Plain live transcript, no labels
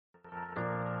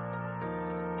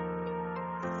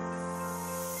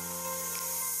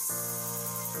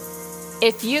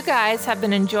If you guys have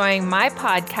been enjoying my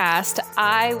podcast,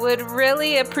 I would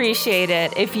really appreciate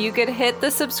it if you could hit the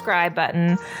subscribe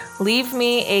button, leave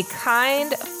me a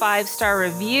kind 5-star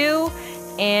review,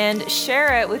 and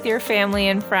share it with your family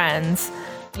and friends.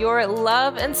 Your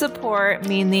love and support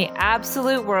mean the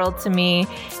absolute world to me,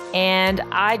 and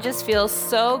I just feel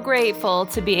so grateful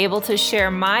to be able to share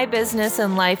my business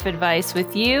and life advice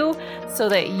with you so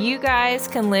that you guys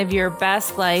can live your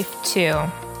best life too.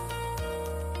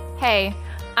 Hey,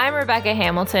 I'm Rebecca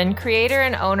Hamilton, creator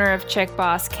and owner of Chick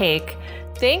Boss Cake.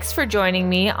 Thanks for joining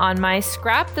me on my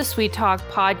Scrap the Sweet Talk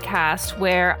podcast,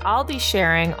 where I'll be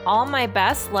sharing all my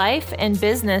best life and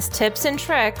business tips and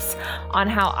tricks on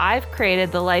how I've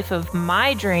created the life of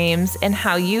my dreams and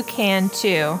how you can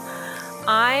too.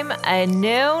 I'm a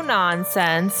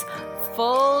no-nonsense,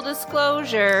 full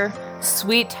disclosure,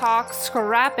 sweet talk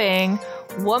scrapping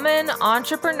woman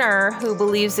entrepreneur who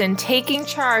believes in taking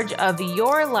charge of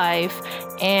your life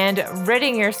and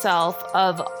ridding yourself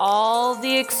of all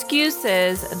the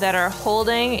excuses that are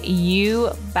holding you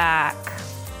back.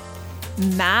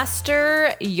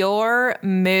 Master your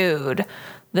mood.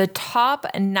 The top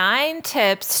 9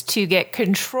 tips to get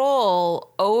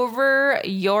control over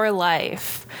your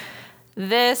life.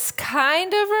 This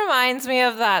kind of reminds me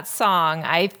of that song.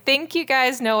 I think you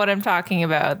guys know what I'm talking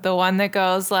about. The one that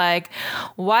goes like,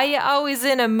 "Why you always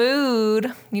in a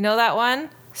mood?" You know that one?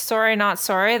 Sorry, not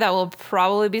sorry. That will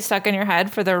probably be stuck in your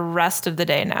head for the rest of the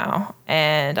day now.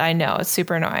 And I know it's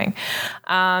super annoying.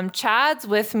 Chad's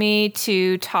with me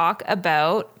to talk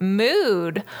about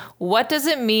mood. What does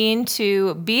it mean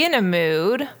to be in a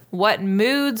mood? What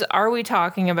moods are we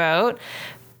talking about?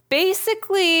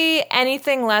 Basically,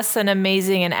 anything less than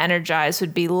amazing and energized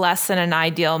would be less than an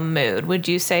ideal mood. Would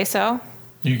you say so?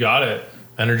 You got it.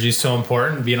 Energy is so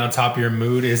important. Being on top of your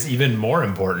mood is even more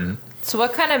important. So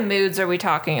what kind of moods are we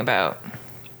talking about?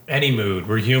 Any mood.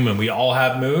 We're human. We all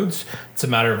have moods. It's a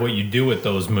matter of what you do with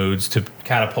those moods to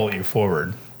catapult you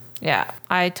forward. Yeah,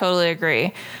 I totally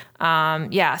agree.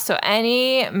 So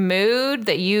any mood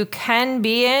that you can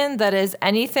be in that is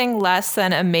anything less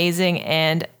than amazing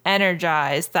and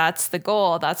energized, that's the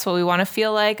goal. That's what we want to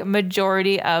feel like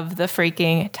majority of the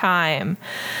freaking time.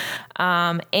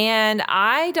 And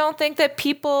I don't think that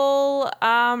people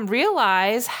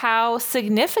realize how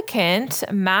significant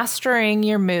mastering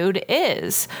your mood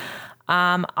is.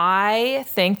 I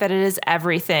think that it is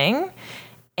everything.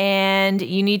 And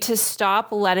you need to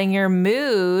stop letting your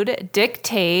mood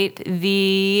dictate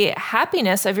the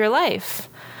happiness of your life.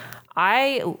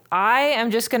 I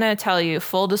am just going to tell you,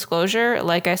 full disclosure,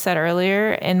 like I said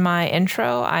earlier in my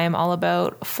intro, I am all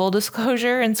about full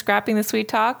disclosure and scrapping the sweet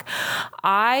talk.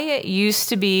 I used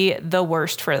to be the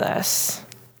worst for this.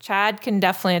 Chad can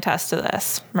definitely attest to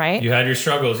this, right? You had your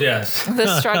struggles, yes.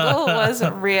 The struggle was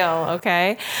real,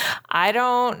 okay? I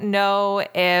don't know,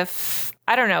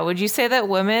 would you say that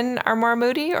women are more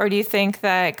moody, or do you think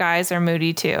that guys are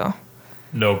moody too?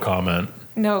 No comment.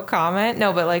 No comment?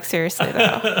 No, but like seriously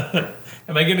though.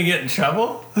 Am I going to get in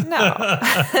trouble? No.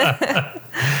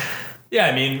 Yeah,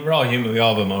 I mean, we're all human. We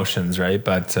all have emotions, right?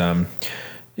 But I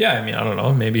don't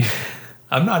know. Maybe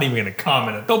I'm not even going to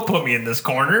comment. Don't put me in this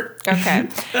corner. Okay.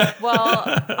 Well,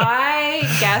 I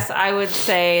guess I would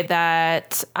say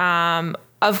that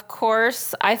of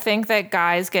course, I think that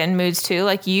guys get in moods too.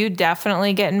 Like, you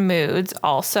definitely get in moods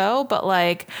also, but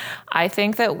like, I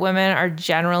think that women are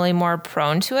generally more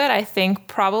prone to it. I think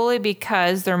probably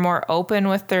because they're more open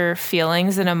with their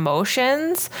feelings and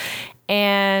emotions.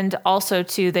 And also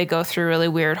too, they go through really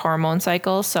weird hormone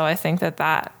cycles. So I think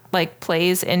that like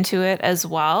plays into it as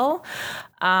well.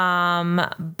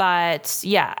 But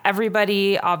yeah,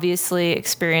 everybody obviously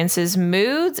experiences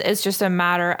moods. It's just a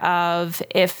matter of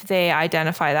if they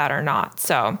identify that or not.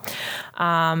 So,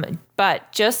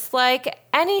 but just like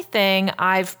anything,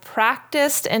 I've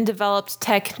practiced and developed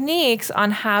techniques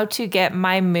on how to get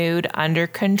my mood under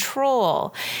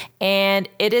control. And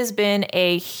it has been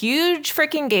a huge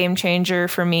freaking game changer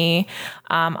for me.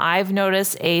 I've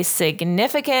noticed a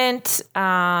significant,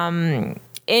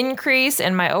 increase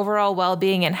in my overall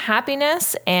well-being and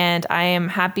happiness, and I am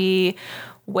happy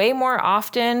way more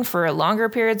often for longer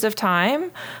periods of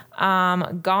time.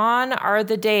 Gone are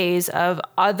the days of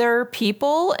other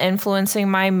people influencing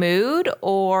my mood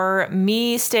or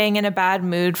me staying in a bad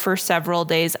mood for several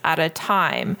days at a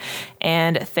time.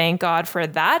 And thank God for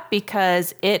that,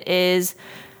 because it is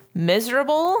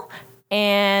miserable.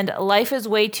 And life is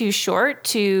way too short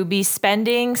to be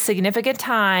spending significant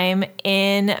time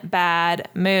in bad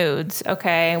moods.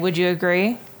 Okay, would you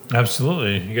agree?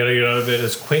 Absolutely. You got to get out of it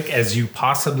as quick as you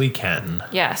possibly can.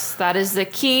 Yes, that is the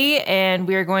key. And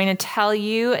we are going to tell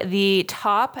you the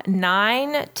top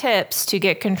 9 tips to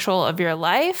get control of your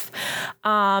life.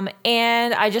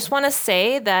 And I just want to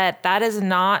say that is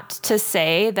not to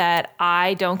say that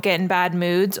I don't get in bad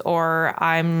moods, or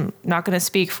I'm not going to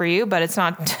speak for you, but it's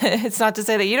not it's not to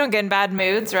say that you don't get in bad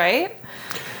moods, right?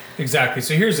 Exactly.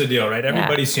 So here's the deal, right?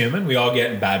 Everybody's human. We all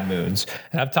get in bad moods.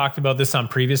 And I've talked about this on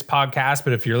previous podcasts,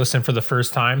 but if you're listening for the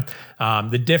first time,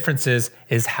 the difference is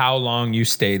how long you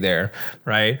stay there,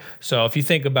 right? So if you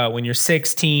think about when you're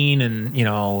 16 and,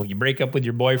 you break up with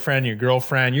your boyfriend, your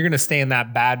girlfriend, you're going to stay in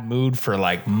that bad mood for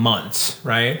like months,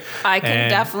 right? I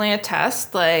can definitely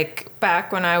attest, like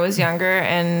back when I was younger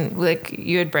and like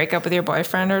you would break up with your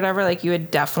boyfriend or whatever, like you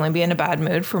would definitely be in a bad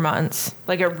mood for months.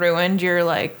 Like it ruined your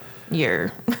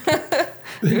year.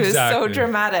 It was so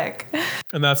dramatic.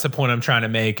 And that's the point I'm trying to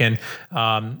make. And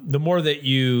the more that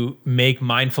you make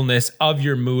mindfulness of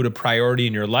your mood a priority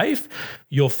in your life,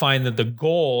 you'll find that the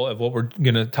goal of what we're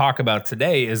going to talk about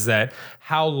today is that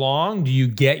how long do you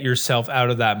get yourself out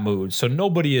of that mood? So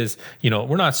nobody is,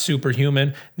 we're not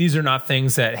superhuman. These are not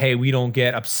things that, hey, we don't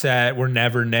get upset. We're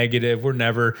never negative. We're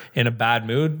never in a bad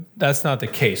mood. That's not the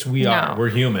case. We are. We're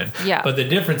human. Yeah. But the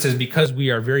difference is because we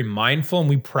are very mindful and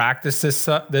we practice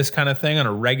this kind of thing on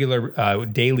a regular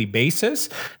daily basis,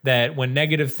 that when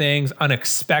negative things,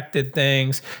 unexpected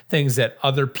things that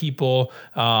other people,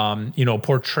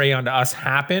 portray onto us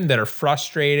happen that are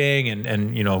frustrating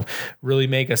and really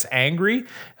make us angry.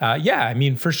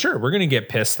 For sure, we're going to get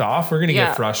pissed off. We're going to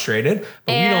get frustrated,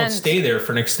 but we don't stay there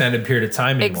for an extended period of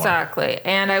time anymore. Exactly.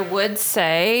 And I would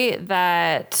say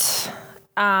that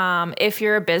if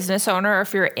you're a business owner or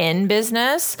if you're in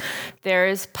business, there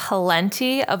is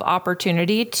plenty of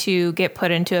opportunity to get put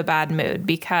into a bad mood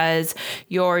because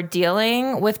you're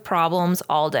dealing with problems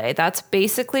all day. That's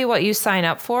basically what you sign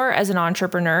up for as an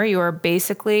entrepreneur. You are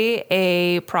basically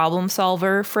a problem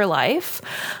solver for life.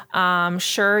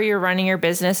 Sure, you're running your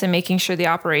business and making sure the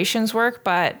operations work,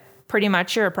 but pretty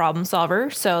much you're a problem solver.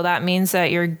 So that means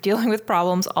that you're dealing with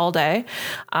problems all day,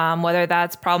 whether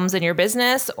that's problems in your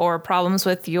business or problems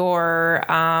with your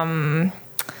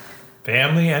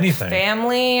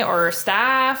family or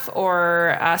staff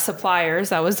or suppliers.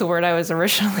 That was the word I was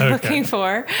originally looking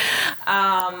for.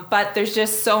 But there's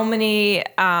just so many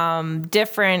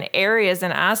different areas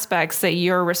and aspects that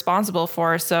you're responsible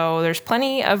for. So there's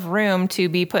plenty of room to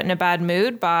be put in a bad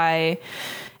mood by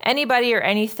anybody or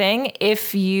anything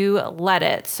if you let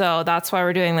it. So that's why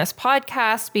we're doing this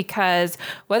podcast, because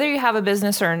whether you have a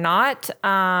business or not,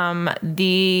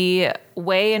 the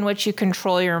way in which you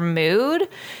control your mood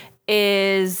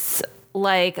is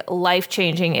like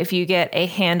life-changing if you get a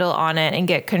handle on it and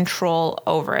get control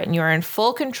over it. And you're in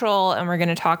full control, and we're going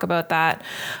to talk about that.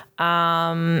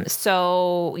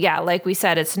 So yeah, like we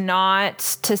said, it's not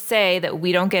to say that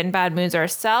we don't get in bad moods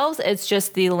ourselves. It's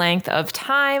just the length of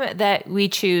time that we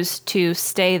choose to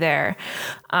stay there.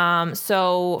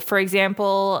 So for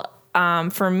example,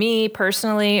 for me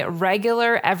personally,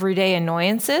 regular everyday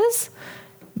annoyances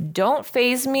don't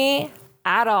faze me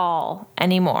at all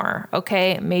anymore.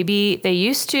 Okay. Maybe they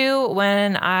used to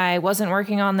when I wasn't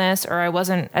working on this or I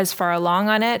wasn't as far along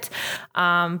on it.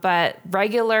 But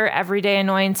regular everyday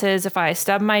annoyances, if I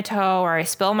stub my toe or I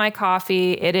spill my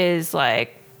coffee, it is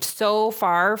like so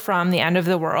far from the end of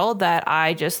the world that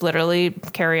I just literally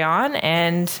carry on.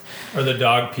 And or the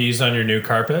dog pees on your new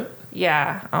carpet.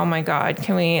 Yeah. Oh my God.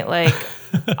 Can we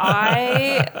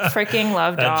I freaking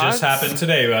love dogs. That just happened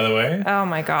today, by the way. Oh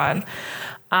my God.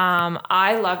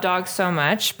 I love dogs so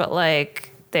much, but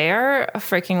they are a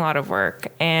freaking lot of work.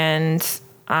 And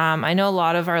I know a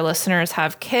lot of our listeners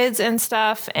have kids and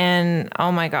stuff, and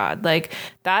oh my God,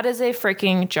 that is a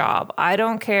freaking job. I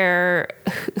don't care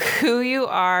who you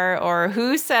are or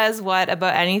who says what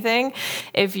about anything.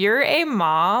 If you're a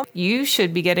mom, you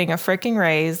should be getting a freaking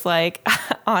raise.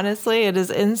 Honestly, it is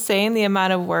insane the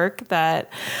amount of work that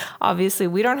obviously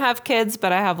we don't have kids,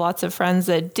 but I have lots of friends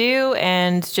that do.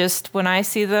 And just when I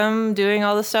see them doing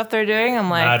all the stuff they're doing, I'm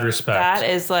like, mad respect. That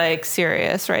is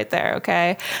serious right there.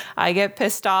 Okay. I get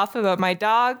pissed off about my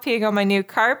dog peeing on my new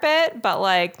carpet,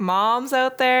 but moms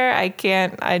out there, I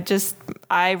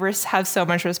have so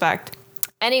much respect.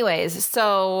 Anyways,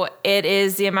 so it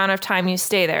is the amount of time you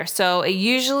stay there. So it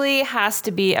usually has to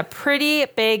be a pretty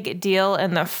big deal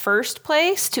in the first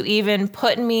place to even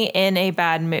put me in a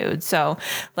bad mood. So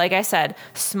like I said,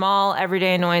 small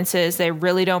everyday annoyances, they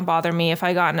really don't bother me. If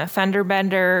I got in a fender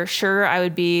bender, sure, I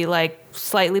would be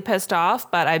slightly pissed off,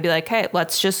 but I'd be like, hey,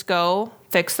 let's just go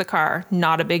fix the car,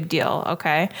 not a big deal.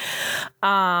 Okay.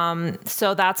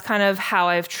 So that's kind of how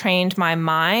I've trained my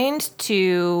mind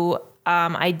to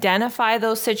identify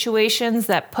those situations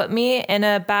that put me in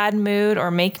a bad mood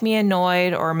or make me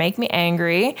annoyed or make me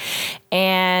angry.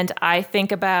 And I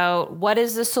think about what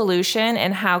is the solution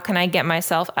and how can I get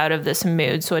myself out of this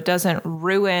mood so it doesn't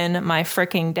ruin my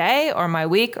freaking day or my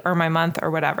week or my month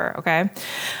or whatever. Okay.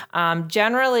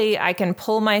 Generally, I can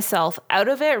pull myself out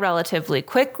of it relatively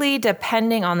quickly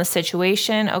depending on the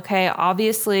situation. Okay.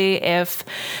 Obviously, if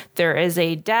there is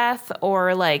a death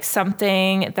or like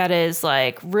something that is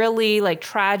like really like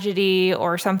tragedy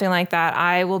or something like that,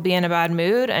 I will be in a bad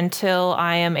mood until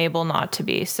I am able not to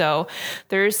be. So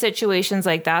there's situations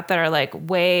like that are like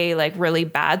way like really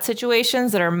bad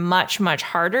situations that are much, much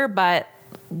harder, but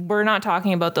we're not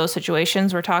talking about those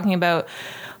situations. We're talking about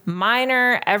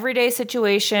minor everyday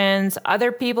situations,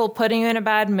 other people putting you in a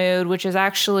bad mood, which is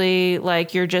actually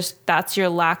like that's your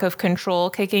lack of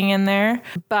control kicking in there.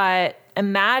 But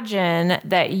imagine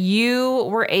that you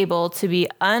were able to be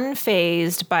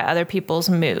unfazed by other people's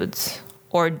moods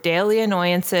or daily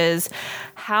annoyances.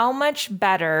 How much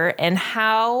better and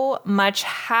how much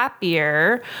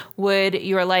happier would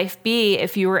your life be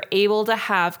if you were able to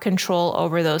have control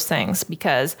over those things?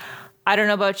 Because I don't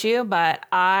know about you, but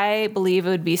I believe it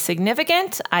would be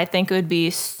significant. I think it would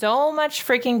be so much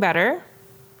freaking better.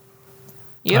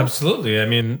 You? Absolutely. I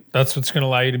mean, that's what's going to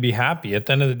allow you to be happy. At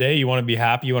the end of the day, you want to be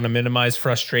happy. You want to minimize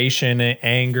frustration,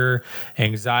 anger,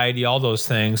 anxiety, all those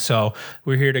things. So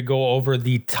we're here to go over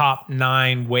the top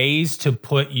 9 ways to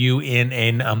put you in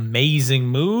an amazing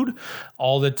mood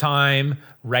all the time,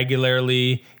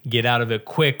 regularly, get out of it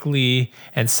quickly,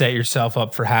 and set yourself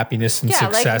up for happiness and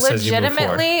success as you move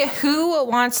forward. Legitimately, who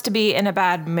wants to be in a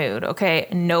bad mood? Okay,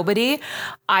 nobody.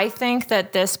 I think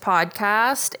that this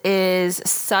podcast is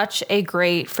such a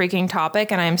great freaking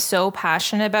topic, and I'm so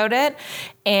passionate about it.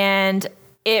 And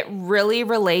it really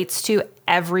relates to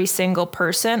every single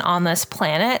person on this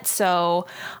planet. So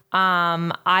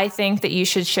I think that you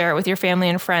should share it with your family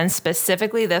and friends,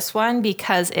 specifically this one,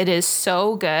 because it is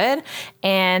so good.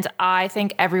 And I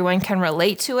think everyone can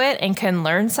relate to it and can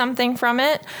learn something from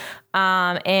it.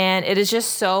 And it is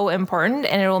just so important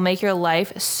and it will make your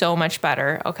life so much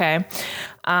better. Okay.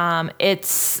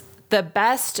 It's the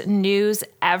best news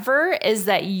ever is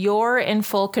that you're in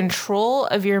full control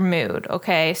of your mood.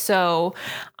 Okay. So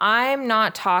I'm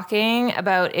not talking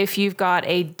about if you've got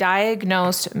a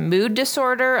diagnosed mood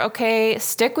disorder. Okay.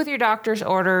 Stick with your doctor's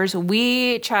orders.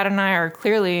 Chad and I are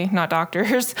clearly not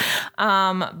doctors.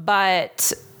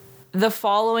 But the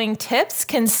following tips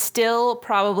can still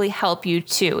probably help you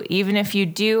too. Even if you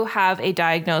do have a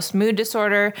diagnosed mood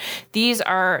disorder, these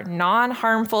are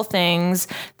non-harmful things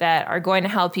that are going to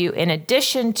help you in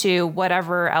addition to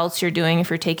whatever else you're doing. If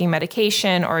you're taking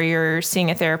medication or you're seeing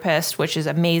a therapist, which is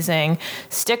amazing,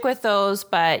 stick with those,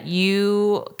 but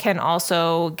you can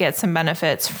also get some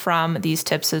benefits from these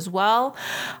tips as well.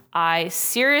 I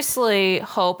seriously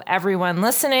hope everyone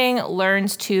listening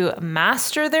learns to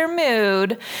master their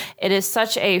mood. It is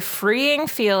such a freeing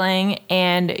feeling,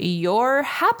 and your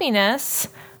happiness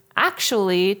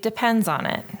actually depends on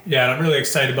it. Yeah, and I'm really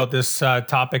excited about this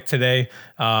topic today.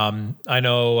 I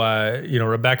know,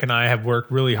 Rebecca and I have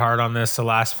worked really hard on this the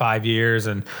last 5 years.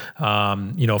 And,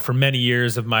 for many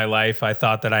years of my life, I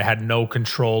thought that I had no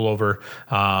control over,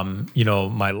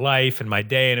 my life and my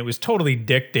day. And it was totally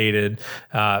dictated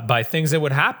by things that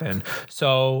would happen.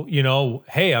 So,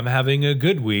 hey, I'm having a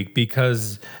good week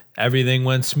because everything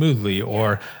went smoothly,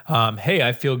 or, hey,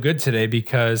 I feel good today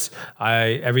because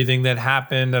everything that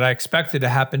happened that I expected to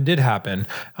happen did happen.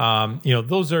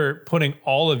 Those are putting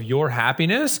all of your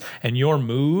happiness and your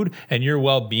mood and your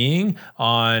well-being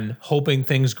on hoping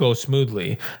things go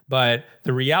smoothly. But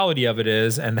the reality of it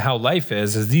is, and how life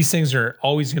is these things are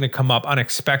always going to come up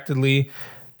unexpectedly.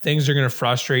 Things are going to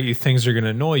frustrate you. Things are going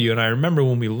to annoy you. And I remember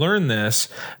when we learned this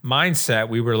mindset,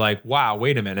 we were like, wow,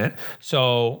 wait a minute.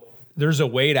 So there's a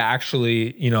way to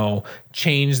actually,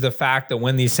 change the fact that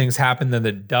when these things happen, then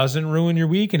it doesn't ruin your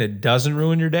week and it doesn't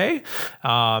ruin your day.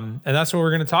 And that's what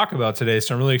we're going to talk about today.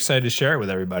 So I'm really excited to share it with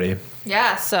everybody.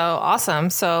 Yeah. So awesome.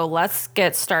 So let's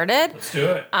get started. Let's do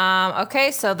it.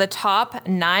 Okay. So the top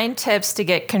 9 tips to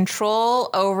get control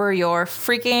over your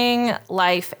freaking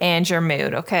life and your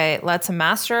mood. Okay. Let's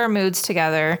master our moods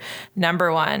together.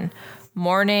 Number 1,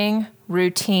 morning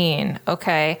routine.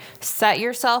 Okay. Set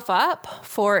yourself up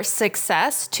for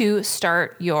success to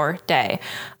start your day.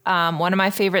 One of my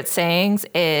favorite sayings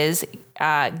is,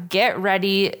 get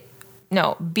ready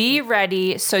be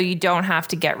ready so you don't have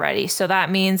to get ready. So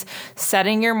that means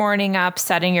setting your morning up,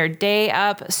 setting your day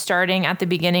up, starting at the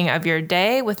beginning of your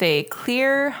day with a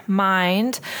clear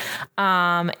mind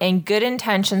and good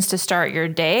intentions to start your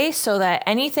day, so that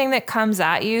anything that comes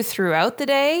at you throughout the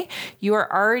day, you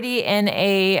are already in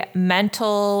a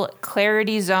mental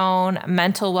clarity zone,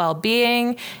 mental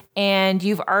well-being, and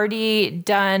you've already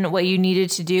done what you needed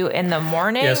to do in the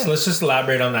morning. Yes, let's just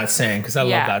elaborate on that saying, because I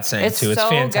love that saying too. It's so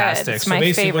fantastic. Good. It's so my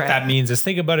basically favorite. what that means is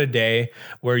think about a day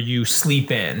where you sleep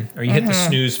in or you hit the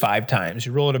snooze 5 times.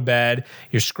 You roll out of bed,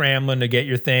 you're scrambling to get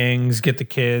your things, get the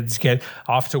kids, get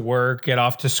off to work, get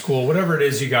off to school, whatever it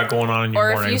is you got going on in your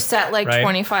morning. Or if you set like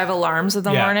 25 alarms in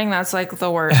the morning, that's like the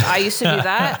worst. I used to do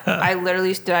that.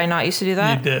 Did I not used to do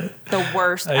that? You did. The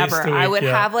worst ever. I would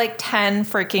have like 10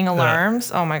 freaking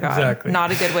alarms. Oh my God. Exactly.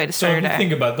 Not a good way to start your day. So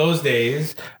think about those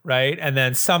days, right? And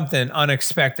then something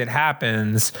unexpected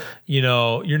happens,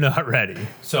 you're not ready.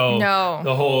 So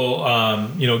the whole,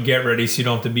 get ready so you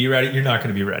don't have to be ready. You're not going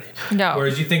to be ready. No.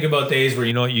 Whereas you think about days where,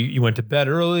 you went to bed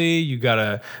early, you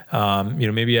got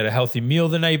maybe you had a healthy meal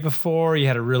the night before, you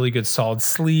had a really good solid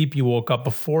sleep, you woke up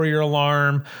before your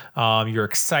alarm, you're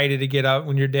excited to get out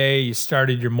in your day, you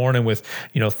started your morning with,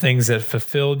 things that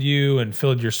fulfilled you and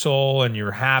filled your soul, and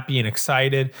you're happy and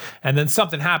excited. And then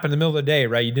something happened in the middle of the day,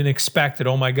 right? You didn't expect it.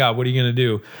 Oh my God, what are you going to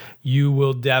do? You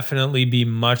will definitely be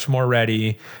much more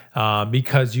ready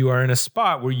because you are in a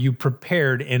spot where you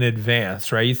prepared in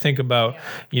advance, right? You think about,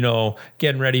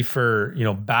 getting ready for,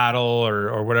 battle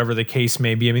or whatever the case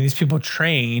may be. I mean, these people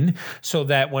train so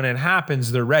that when it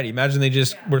happens, they're ready. Imagine they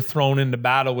just were thrown into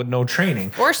battle with no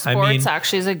training. Or sports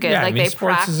actually is a good, they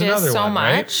practice so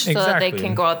much right? so that they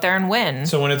can go out there and win.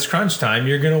 So when it's crunch time,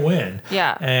 you're going to win.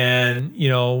 Yeah. And,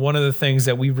 one of the things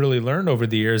that we've really learned over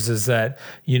the years is that,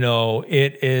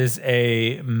 it is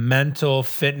a mental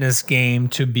fitness game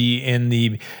to be in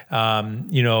the,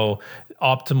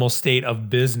 optimal state of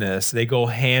business. They go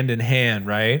hand in hand,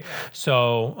 right?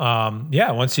 So,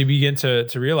 once you begin to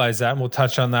realize that, and we'll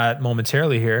touch on that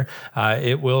momentarily here,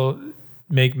 it will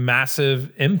make massive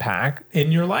impact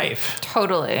in your life.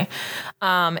 Totally.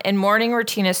 And morning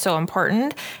routine is so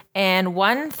important. And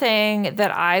one thing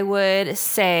that I would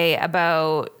say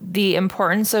about the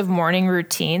importance of morning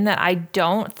routine that I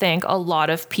don't think a lot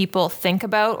of people think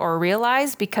about or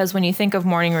realize, because when you think of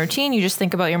morning routine, you just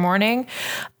think about your morning.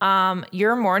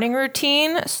 Your morning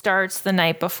routine starts the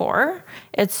night before.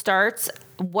 It starts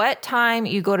what time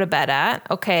you go to bed at,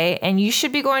 okay? And you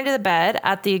should be going to the bed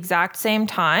at the exact same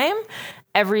time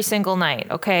every single night,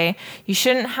 okay? You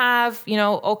shouldn't have,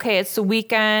 okay, it's the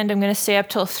weekend, I'm going to stay up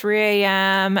till 3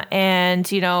 a.m. and,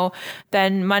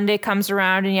 then Monday comes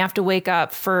around and you have to wake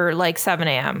up for like 7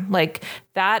 a.m. Like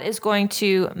that is going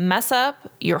to mess up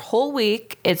your whole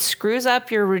week. It screws up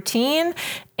your routine.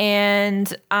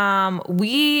 And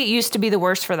we used to be the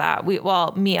worst for that.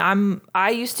 I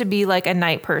used to be like a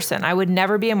night person. I would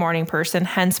never be a morning person,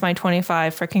 hence my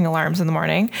 25 freaking alarms in the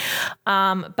morning.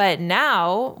 But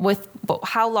now, with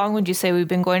how long would you say we've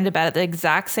been going to bed at the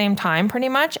exact same time pretty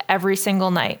much every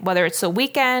single night, whether it's a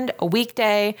weekend, a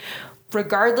weekday,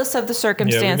 regardless of the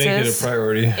circumstances. Yeah, we make it a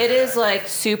priority. It is like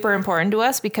super important to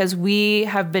us because we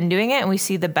have been doing it and we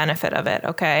see the benefit of it,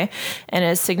 okay? And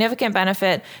a significant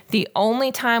benefit. The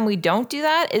only time we don't do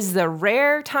that is the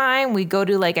rare time we go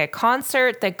to like a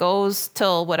concert that goes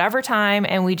till whatever time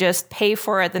and we just pay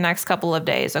for it the next couple of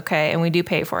days, okay? And we do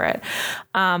pay for it.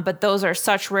 But those are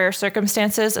such rare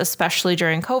circumstances, especially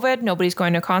during COVID. Nobody's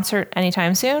going to a concert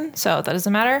anytime soon, so that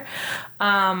doesn't matter.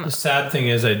 The sad thing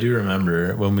is I do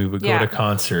remember when we would go to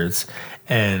concerts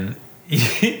and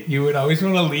you would always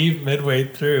want to leave midway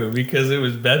through because it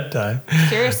was bedtime.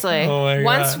 Seriously. Oh my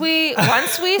once God.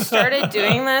 Once we started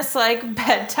doing this like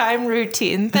bedtime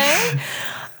routine thing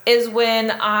is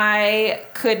when I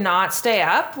could not stay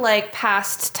up like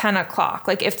past 10 o'clock.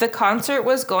 Like if the concert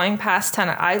was going past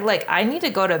 10, I need to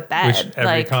go to bed. Which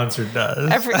every concert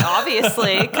does.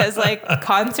 Obviously, because like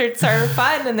concerts are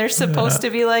fun and they're supposed to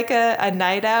be like a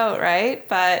night out, right?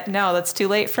 But no, that's too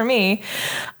late for me.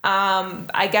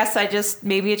 I guess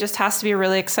maybe it just has to be a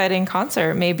really exciting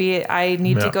concert. Maybe I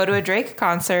need to go to a Drake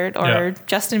concert or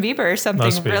Justin Bieber or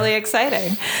something really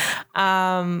exciting.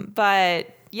 But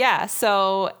yeah.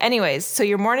 So anyways, so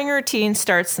your morning routine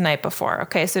starts the night before.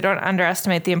 Okay. So don't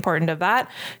underestimate the importance of that.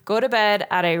 Go to bed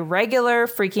at a regular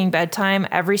freaking bedtime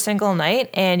every single night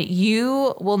and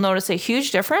you will notice a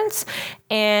huge difference.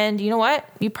 And you know what?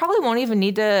 You probably won't even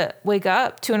need to wake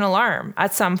up to an alarm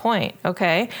at some point.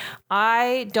 Okay.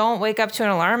 I don't wake up to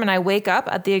an alarm and I wake up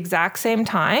at the exact same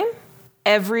time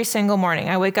every single morning.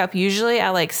 I wake up usually at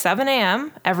like 7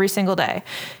 a.m. every single day,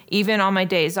 even on my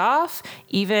days off,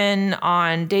 even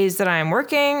on days that I'm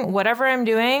working, whatever I'm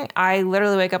doing, I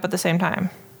literally wake up at the same time.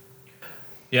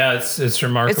 Yeah, it's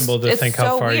remarkable to think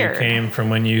how far you came from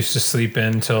when you used to sleep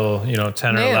in till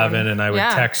 10 or 11, and I would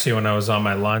text you when I was on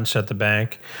my lunch at the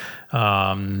bank.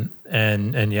 And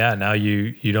now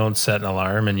you don't set an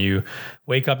alarm, and you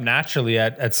wake up naturally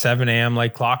at 7 a.m.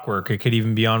 like clockwork. It could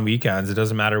even be on weekends. It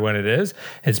doesn't matter when it is.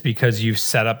 It's because you've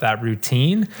set up that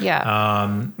routine.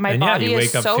 Yeah. My body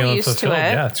is so used fulfilled. to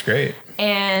it. Yeah, it's great.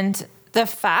 And the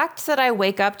fact that I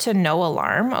wake up to no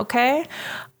alarm, okay,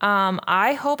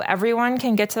 I hope everyone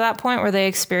can get to that point where they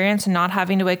experience not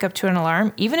having to wake up to an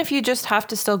alarm. Even if you just have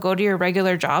to still go to your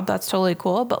regular job, that's totally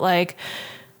cool. But like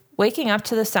waking up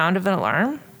to the sound of an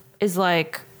alarm is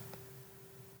like,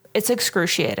 it's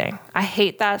excruciating. I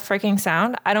hate that freaking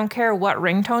sound. I don't care what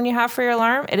ringtone you have for your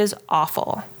alarm. It is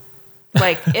awful.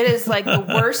 Like it is like the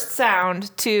worst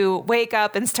sound to wake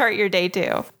up and start your day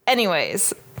to.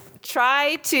 Anyways,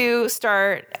 try to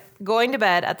start going to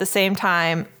bed at the same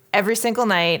time every single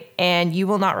night, and you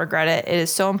will not regret it. It is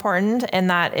so important, and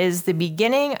that is the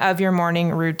beginning of your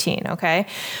morning routine, okay?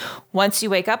 Once you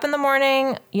wake up in the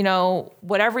morning,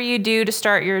 whatever you do to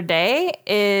start your day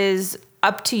is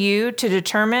up to you to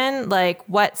determine like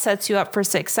what sets you up for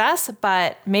success,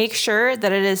 but make sure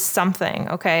that it is something,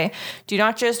 okay? Do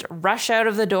not just rush out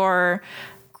of the door,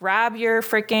 grab your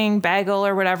freaking bagel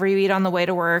or whatever you eat on the way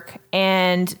to work,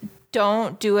 and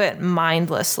don't do it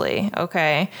mindlessly,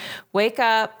 okay? Wake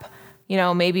up,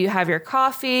 maybe you have your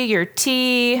coffee, your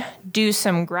tea, do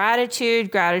some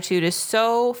gratitude. Gratitude is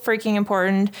so freaking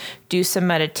important. Do some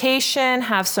meditation,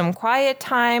 have some quiet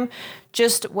time,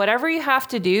 just whatever you have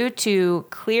to do to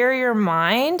clear your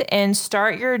mind and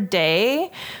start your day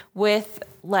with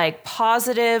like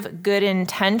positive, good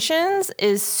intentions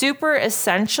is super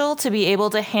essential to be able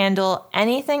to handle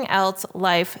anything else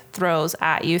life throws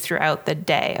at you throughout the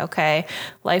day, okay?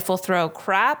 Life will throw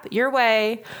crap your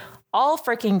way all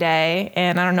freaking day,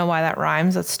 and I don't know why that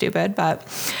rhymes. That's stupid, but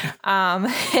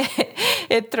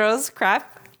it throws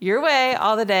crap your way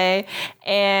all the day,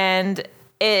 and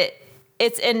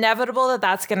it's inevitable that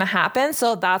that's going to happen,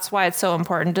 so that's why it's so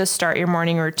important to start your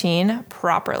morning routine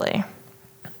properly.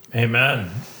 Amen.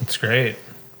 It's great.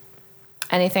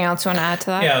 Anything else you want to add to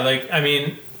that? Yeah,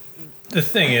 the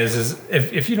thing is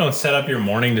if you don't set up your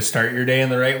morning to start your day in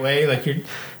the right way, I don't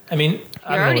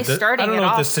know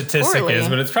what the statistic is,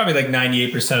 but it's probably like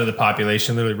 98% of the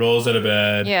population literally rolls out of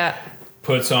bed,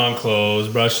 puts on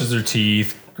clothes, brushes their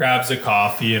teeth, grabs a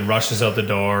coffee, and rushes out the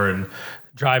door and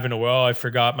driving away. Oh, I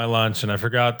forgot my lunch and I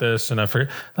forgot this and I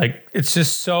forgot. Like, it's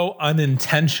just so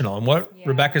unintentional. And what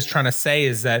Rebecca's trying to say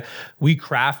is that we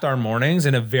craft our mornings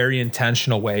in a very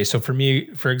intentional way. So for me,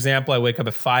 for example, I wake up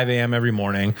at 5 a.m. every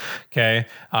morning. Okay.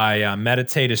 I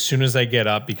meditate as soon as I get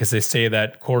up because they say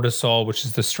that cortisol, which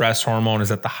is the stress hormone,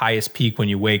 is at the highest peak when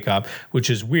you wake up, which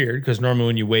is weird because normally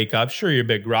when you wake up, sure, you're a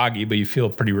bit groggy, but you feel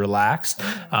pretty relaxed.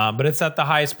 But it's at the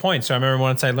highest point. So I remember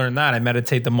once I learned that, I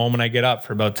meditate the moment I get up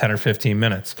for about 10 or 15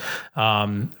 minutes.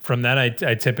 From then, I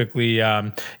typically,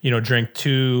 drink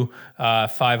 2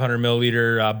 500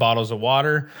 milliliter bottles of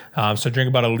water. So drink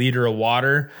about 1 liter of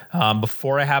water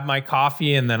before I have my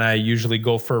coffee, and then I usually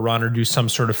go for a run or do some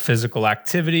sort of physical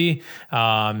activity.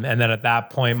 And then at that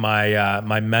point,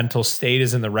 my mental state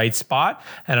is in the right spot,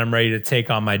 and I'm ready to take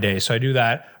on my day. So I do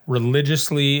that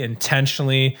religiously,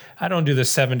 intentionally. I don't do this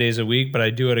 7 days a week, but I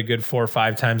do it a good 4 or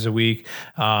 5 times a week,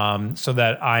 so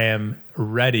that I am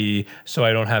ready, so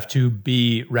I don't have to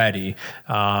be ready.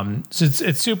 So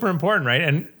it's super important, right?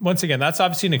 And once again, that's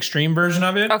obviously an extreme version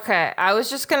of it. Okay, I was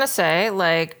just gonna say,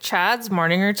 like, Chad's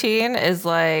morning routine is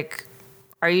like,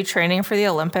 are you training for the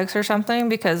Olympics or something?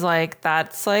 Because like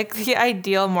that's like the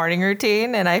ideal morning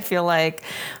routine, and I feel like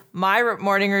my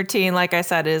morning routine, like I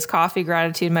said, is coffee,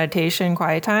 gratitude, meditation,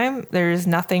 quiet time. There's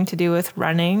nothing to do with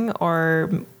running or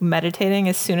meditating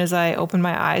as soon as I open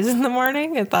my eyes in the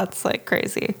morning. That's like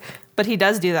crazy. But he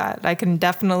does do that. I can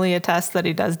definitely attest that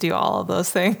he does do all of those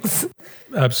things.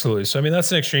 Absolutely. So, I mean,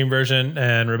 that's an extreme version,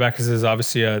 and Rebecca's is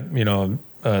obviously a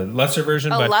lesser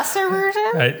version. A lesser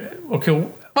version?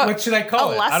 What should I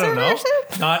call it? I don't know. Version?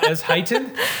 Not as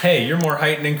heightened? Hey, you're more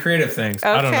heightened in creative things.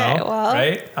 I don't know. Well,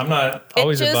 right? I'm not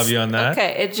always above you on that.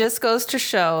 Okay, it just goes to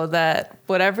show that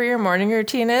whatever your morning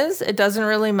routine is, it doesn't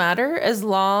really matter as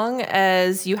long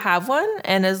as you have one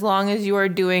and as long as you are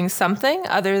doing something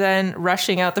other than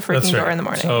rushing out the freaking door in the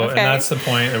morning. So, and that's the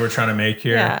point that we're trying to make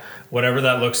here. Yeah. Whatever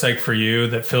that looks like for you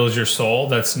that fills your soul,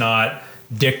 that's not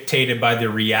dictated by the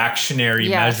reactionary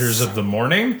measures of the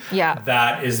morning,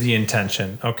 that is the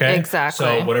intention. Okay. Exactly.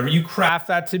 So whatever you craft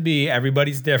that to be,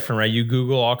 everybody's different, right? You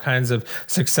Google all kinds of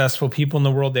successful people in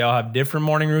the world. They all have different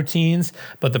morning routines,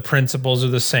 but the principles are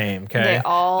the same. Okay. They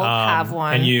all have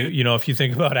one. And you know, if you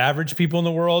think about average people in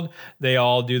the world, they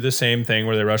all do the same thing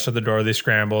where they rush to the door, they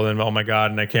scramble, and oh my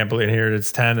God, and I can't believe it. Here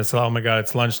it's 10. It's oh my God,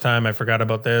 it's lunchtime. I forgot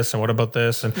about this. And what about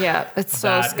this? And it's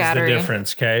so scattered. That is the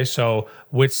difference. Okay. So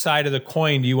which side of the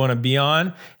coin do you want to be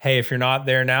on? Hey, if you're not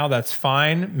there now, that's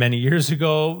fine. Many years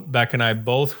ago, Beck and I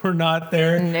both were not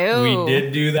there. No. We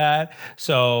did do that.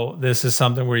 So this is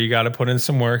something where you got to put in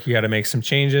some work. You got to make some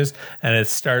changes, and it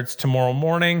starts tomorrow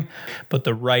morning. But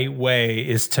the right way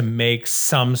is to make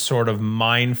some sort of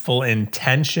mindful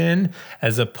intention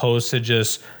as opposed to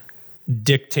just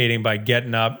dictating by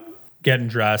getting up, getting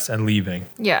dressed, and leaving.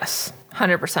 Yes,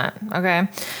 100%. Okay.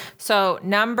 So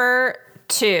number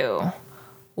 2,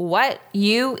 what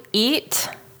you eat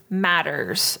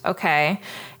matters. Okay.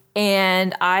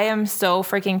 And I am so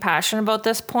freaking passionate about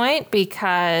this point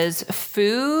because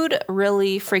food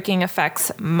really freaking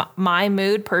affects my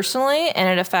mood personally, and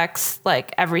it affects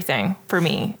like everything for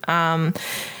me.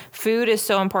 Food is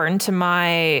so important to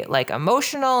my like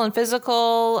emotional and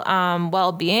physical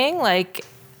well-being. Like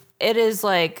it is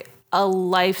like a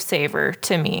lifesaver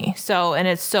to me. So, and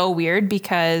it's so weird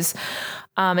because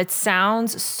it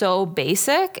sounds so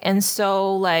basic and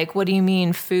so like, what do you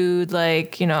mean food,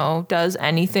 like, you know, does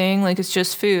anything? Like it's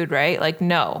just food, right? Like,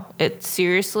 no, it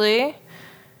seriously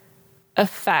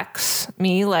affects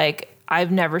me. Like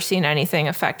I've never seen anything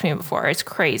affect me before. It's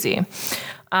crazy.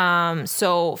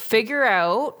 So figure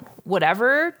out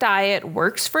whatever diet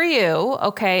works for you.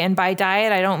 Okay. And by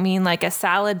diet, I don't mean like a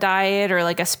salad diet or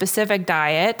like a specific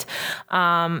diet.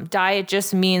 Diet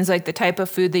just means like the type of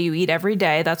food that you eat every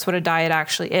day. That's what a diet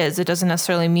actually is. It doesn't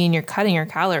necessarily mean you're cutting your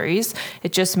calories.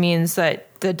 It just means that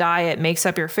the diet makes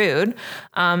up your food.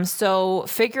 So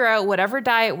figure out whatever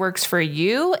diet works for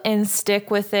you and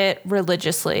stick with it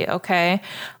religiously. Okay.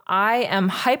 I am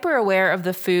hyper aware of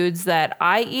the foods that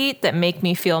I eat that make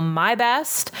me feel my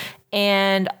best,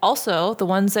 and also the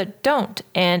ones that don't.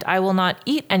 And I will not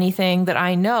eat anything that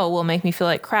I know will make me feel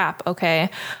like crap. Okay.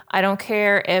 I don't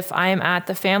care if I'm at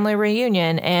the family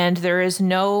reunion and there is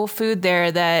no food there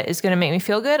that is going to make me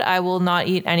feel good. I will not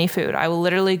eat any food. I will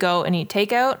literally go and eat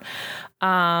takeout.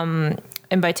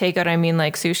 And by takeout, I mean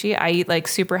like sushi. I eat like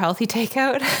super healthy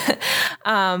takeout.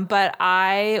 But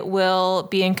I will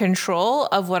be in control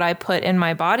of what I put in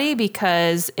my body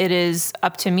because it is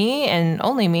up to me and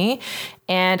only me.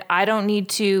 And I don't need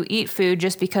to eat food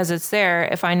just because it's there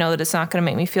if I know that it's not going to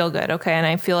make me feel good. Okay. And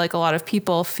I feel like a lot of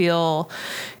people feel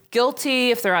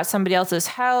guilty if they're at somebody else's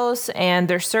house and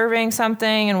they're serving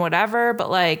something and whatever, but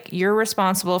like you're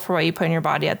responsible for what you put in your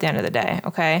body at the end of the day.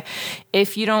 Okay.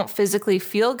 If you don't physically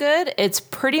feel good, it's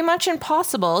pretty much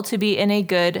impossible to be in a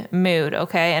good mood.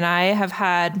 Okay. And I have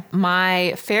had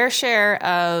my fair share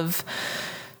of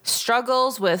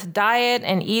struggles with diet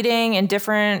and eating and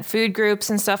different food groups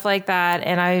and stuff like that.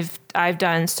 And I've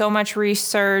done so much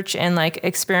research and like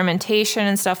experimentation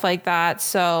and stuff like that.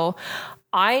 So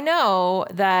I know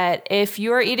that if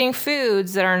you're eating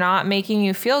foods that are not making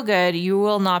you feel good, you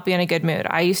will not be in a good mood.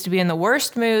 I used to be in the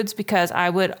worst moods because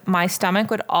my stomach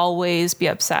would always be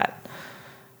upset.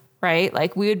 Right?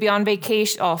 Like we would be on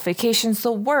vacation. Oh, vacation's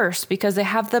the worst because they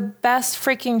have the best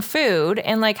freaking food.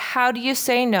 And like, how do you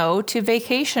say no to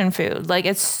vacation food? Like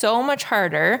it's so much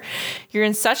harder. You're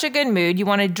in such a good mood. You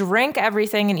want to drink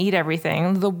everything and eat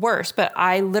everything. The worst. But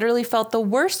I literally felt the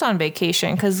worst on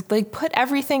vacation because they put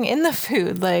everything in the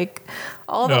food, like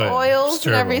all the oils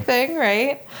and everything.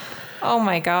 Right? Oh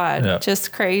my God.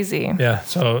 Just crazy. Yeah.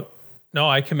 So no,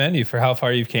 I commend you for how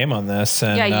far you've came on this.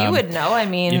 And, yeah, you would know. I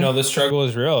mean, you know, the struggle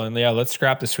is real. And yeah, let's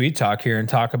scrap the sweet talk here and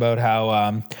talk about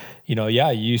how, you know, you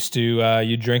used to,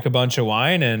 you drink a bunch of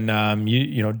wine and,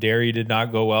 you know, dairy did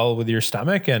not go well with your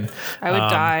stomach. And I would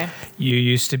die. You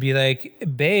used to be like,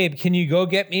 babe, can you go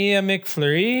get me a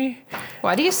McFlurry?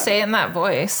 Why do you say it in that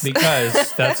voice?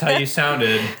 Because that's how you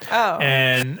sounded. Oh.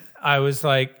 And I was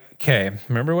like, okay,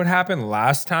 remember what happened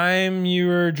last time you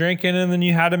were drinking and then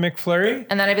you had a McFlurry?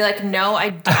 And then I'd be like, no,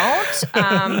 I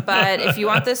don't. But if you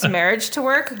want this marriage to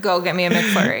work, go get me a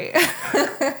McFlurry.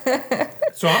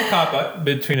 So I'm caught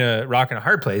between a rock and a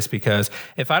hard place because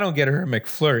if I don't get her a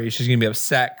McFlurry, she's going to be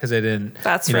upset because I didn't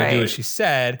do what she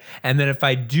said. And then if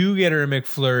I do get her a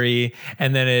McFlurry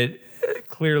and then it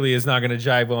clearly is not going to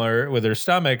jive with her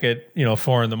stomach at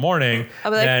 4 a.m.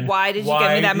 I'll be like, why did you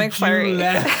get me that McFlurry?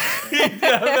 That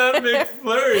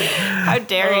McFlurry. How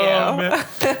dare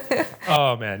you?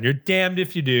 Oh man, you're damned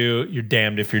if you do, you're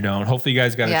damned if you don't. Hopefully you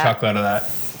guys got a chuckle out of that.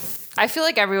 I feel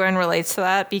like everyone relates to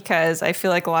that because I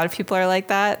feel like a lot of people are like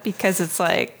that because it's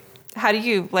like, how do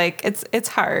you like, it's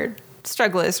hard.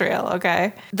 Struggle is real,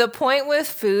 okay? The point with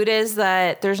food is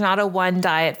that there's not a one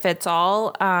diet fits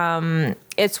all.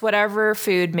 It's whatever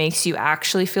food makes you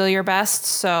actually feel your best.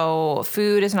 So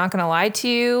food is not going to lie to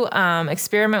you.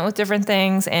 Experiment with different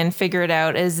things and figure it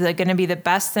out. Is it going to be the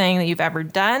best thing that you've ever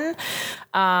done?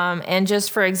 And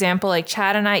just for example, like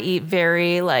Chad and I eat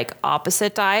very like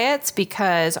opposite diets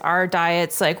because our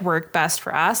diets like work best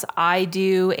for us. I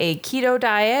do a keto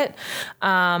diet.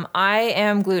 I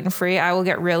am gluten-free. I will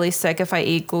get really sick if I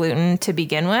eat gluten to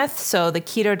begin with. So the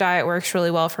keto diet works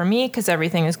really well for me because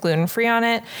everything is gluten-free on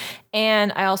it.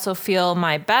 And I also feel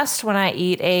my best when I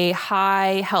eat a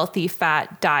high healthy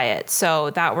fat diet.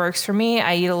 So that works for me.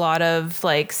 I eat a lot of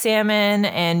like salmon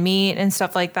and meat and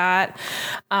stuff like that.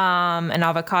 And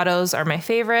avocados are my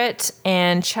favorite.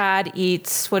 And Chad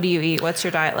eats, what do you eat? What's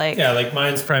your diet like? Yeah, like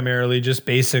mine's primarily just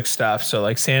basic stuff. So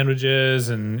like sandwiches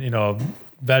and,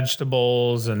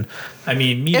 vegetables and I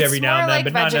mean meat It's every now and then, like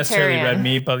but not necessarily vegetarian. red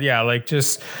meat. But yeah, like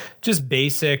just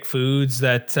basic foods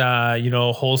that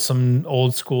wholesome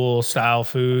old school style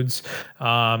foods.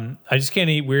 I just can't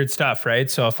eat weird stuff, right?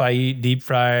 So if I eat deep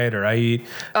fried or I eat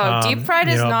deep fried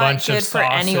is not good for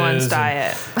anyone's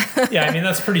diet. Yeah, I mean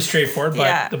that's pretty straightforward.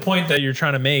 But the point that you're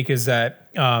trying to make is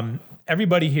that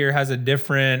everybody here has a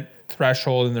different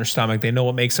threshold in their stomach. They know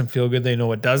what makes them feel good. They know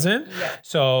what doesn't. Yeah.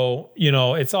 So,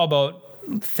 it's all about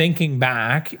thinking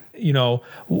back,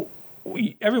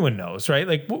 everyone knows, right?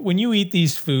 Like when you eat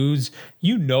these foods,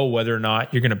 whether or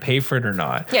not you're going to pay for it or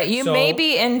not. Yeah, you may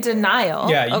be in denial.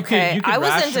 Yeah, you can I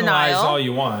was in denial. all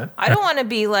you want. I don't want to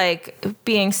be like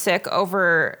being sick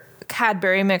over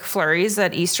Cadbury McFlurries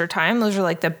at Easter time. Those are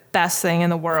like the best thing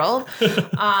in the world.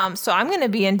 So I'm going to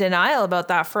be in denial about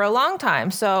that for a long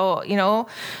time. So,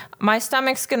 my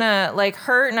stomach's going to like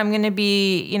hurt and I'm going to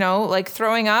be, like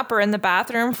throwing up or in the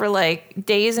bathroom for like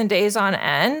days and days on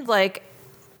end, like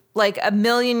a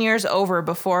million years over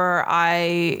before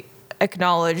I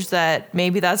acknowledge that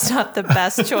maybe that's not the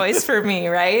best choice for me,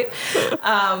 right?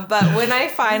 But when I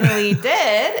finally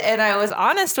did and I was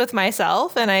honest with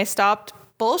myself and I stopped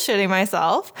bullshitting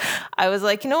myself, I was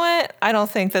like, you know what? I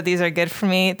don't think that these are good for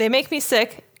me. They make me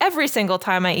sick every single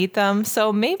time I eat them.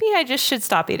 So maybe I just should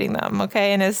stop eating them.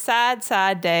 Okay. And it's a sad,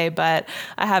 sad day, but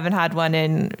I haven't had one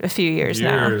in a few years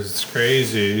now. It's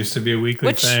crazy. It used to be a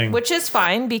weekly thing. Which is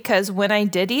fine because when I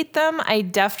did eat them, I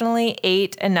definitely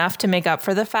ate enough to make up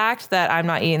for the fact that I'm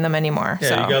not eating them anymore. Yeah,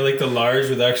 so. You got like the large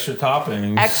with extra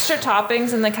toppings. Extra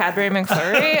toppings in the Cadbury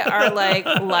McFlurry are like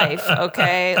life.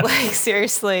 Okay. Like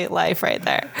seriously, life right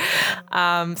there.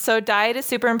 So diet is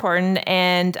super important.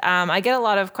 And I get a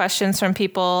lot of questions from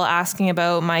people asking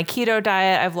about my keto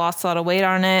diet. I've lost a lot of weight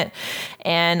on it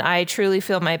and I truly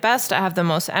feel my best. I have the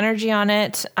most energy on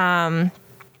it. When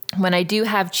I do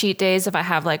have cheat days, if I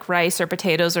have like rice or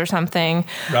potatoes or something.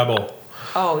 Rebel.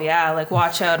 Oh yeah, like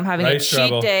watch out. I'm having a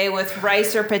cheat day with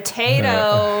rice or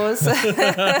potatoes. Because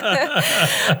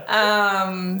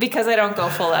I don't go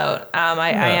full out.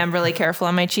 I am really careful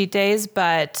on my cheat days,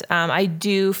 but I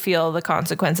do feel the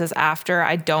consequences after.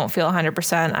 I don't feel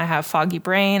 100%. I have foggy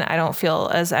brain. I don't feel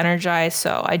as energized,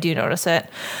 so I do notice it.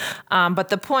 But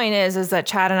the point is that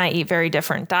Chad and I eat very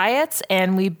different diets,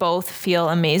 and we both feel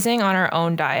amazing on our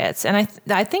own diets. And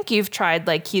I think you've tried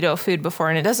like keto food before,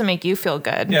 and it doesn't make you feel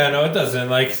good. Yeah, no, it doesn't.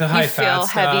 Like the high fat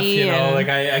stuff, like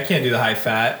I can't do the high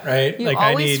fat, right? You like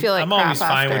always feel like I'm always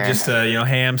fine after. with just a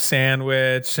ham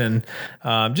sandwich and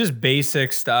just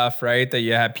basic stuff, right? That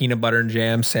you have peanut butter and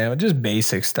jam sandwich, just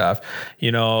basic stuff,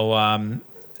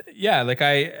 yeah, like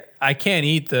I can't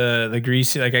eat the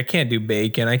greasy, like I can't do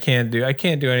bacon. I can't do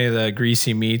any of the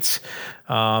greasy meats.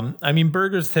 I mean,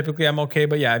 burgers typically I'm okay,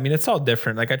 but yeah, I mean, it's all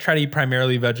different. Like I try to eat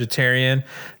primarily vegetarian.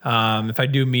 If I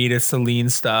do meat, it's the lean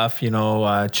stuff,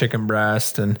 chicken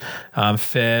breast and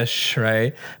fish,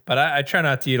 right? But I try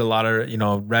not to eat a lot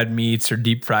of, red meats or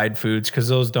deep fried foods because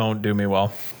those don't do me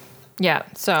well. Yeah,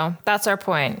 so that's our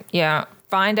point. Yeah.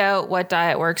 Find out what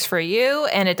diet works for you,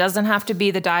 and it doesn't have to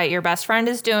be the diet your best friend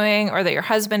is doing or that your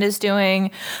husband is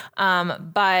doing,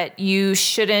 but you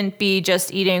shouldn't be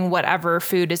just eating whatever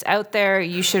food is out there.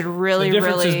 You should really, the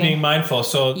difference is being mindful.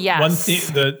 So yes.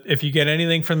 If you get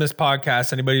anything from this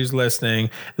podcast, anybody who's listening,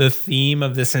 the theme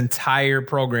of this entire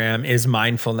program is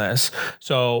mindfulness.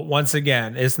 So once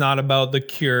again, it's not about the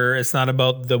cure. It's not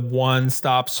about the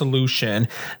one-stop solution.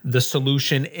 The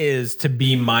solution is to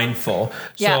be mindful.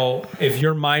 So if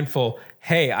you're mindful,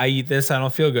 hey, I eat this, I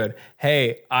don't feel good.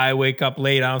 Hey, I wake up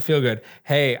late, I don't feel good.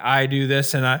 Hey, I do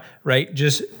this and right?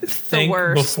 Just think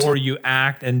before you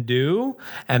act and do.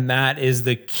 And that is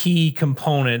the key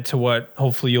component to what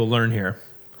hopefully you'll learn here.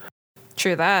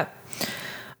 True that.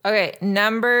 Okay,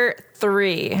 number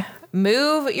 3.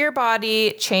 Move your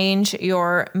body, change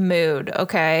your mood,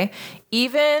 okay?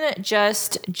 Even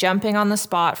just jumping on the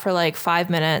spot for like 5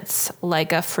 minutes,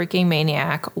 like a freaking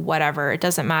maniac, whatever, it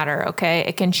doesn't matter, okay?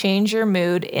 It can change your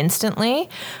mood instantly.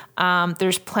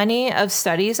 There's plenty of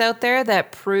studies out there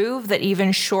that prove that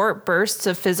even short bursts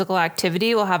of physical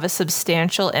activity will have a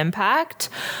substantial impact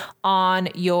on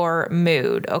your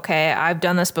mood, okay? I've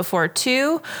done this before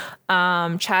too.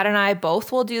 Chad and I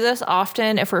both will do this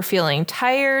often if we're feeling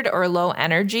tired or low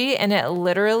energy, and it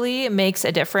literally makes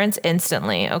a difference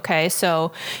instantly, okay?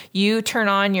 So you turn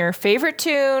on your favorite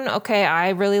tune. Okay, I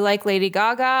really like Lady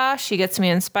Gaga. She gets me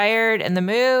inspired in the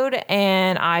mood,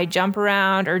 and I jump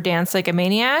around or dance like a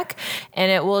maniac,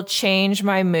 and it will change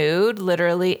my mood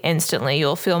literally instantly.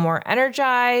 You'll feel more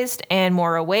energized and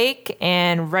more awake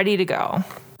and ready to go.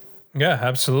 Yeah,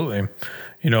 absolutely.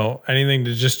 Anything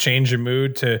to just change your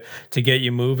mood, to get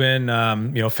you moving.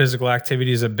 Physical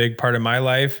activity is a big part of my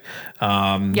life.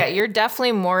 Yeah, you're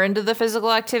definitely more into the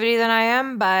physical activity than I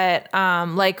am. But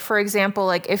like, for example,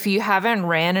 like if you haven't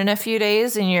ran in a few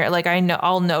days and you're like,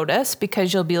 I'll notice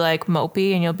because you'll be like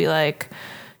mopey and you'll be like,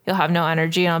 you'll have no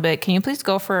energy, and I'll be like, can you please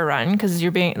go for a run? Because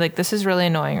you're being like, this is really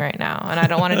annoying right now, and I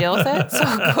don't want to deal with it. So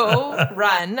go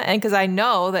run. And because I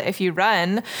know that if you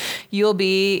run, you'll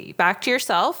be back to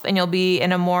yourself and you'll be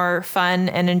in a more fun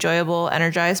and enjoyable,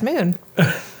 energized mood. All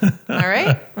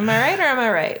right? Am I right or am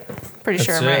I right? Pretty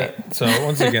sure I'm right. So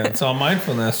once again, it's all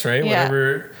mindfulness, right? Yeah.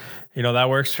 Whatever, that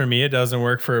works for me. It doesn't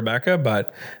work for Rebecca,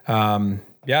 but,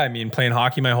 yeah, I mean, playing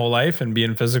hockey my whole life and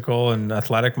being physical and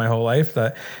athletic my whole life,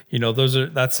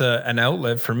 that's an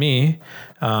outlet for me.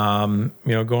 Going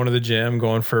to the gym,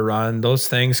 going for a run, those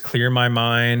things clear my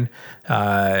mind.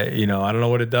 I don't know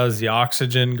what it does. The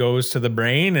oxygen goes to the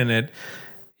brain, and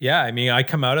I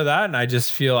come out of that and I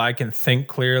just feel I can think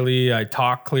clearly. I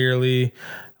talk clearly,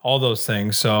 all those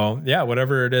things. So yeah,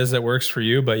 whatever it is that works for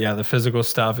you. But yeah, the physical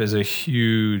stuff is a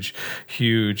huge,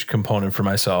 huge component for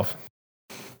myself.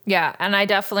 Yeah, and I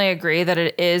definitely agree that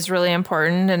it is really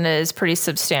important and it is pretty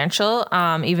substantial,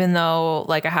 even though,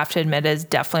 like, I have to admit, it's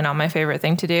definitely not my favorite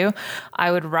thing to do.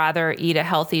 I would rather eat a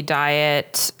healthy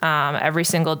diet every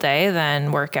single day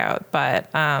than work out.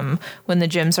 But when the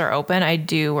gyms are open, I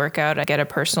do work out. I get a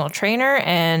personal trainer,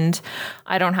 and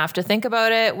I don't have to think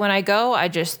about it when I go. I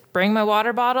just bring my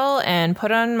water bottle and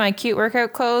put on my cute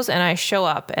workout clothes, and I show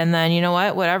up. And then, you know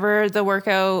what? Whatever the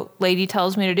workout lady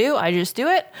tells me to do, I just do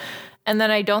it. And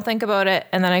then I don't think about it,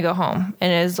 and then I go home.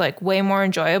 And it is like way more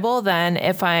enjoyable than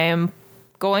if I'm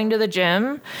going to the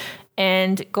gym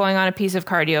and going on a piece of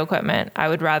cardio equipment. I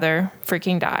would rather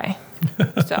freaking die.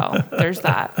 So there's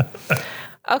that.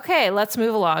 Okay, let's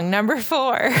move along. Number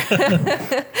 4.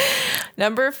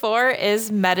 Number 4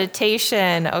 is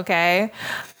meditation, okay?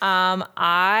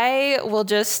 I will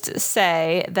just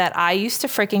say that I used to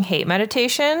freaking hate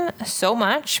meditation so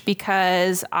much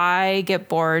because I get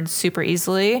bored super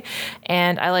easily,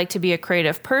 and I like to be a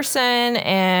creative person,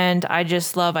 and I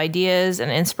just love ideas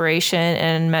and inspiration,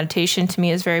 and meditation to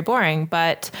me is very boring.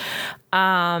 But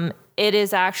it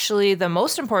is actually the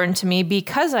most important to me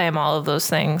because I am all of those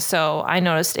things. So I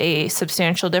noticed a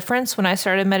substantial difference when I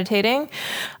started meditating.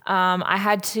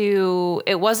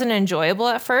 It wasn't enjoyable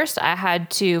at first. I had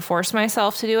to force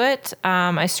myself to do it.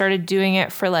 I started doing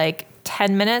it for like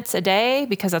 10 minutes a day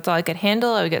because that's all I could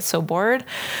handle. I would get so bored.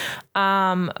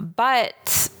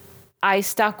 But I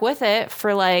stuck with it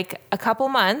for like a couple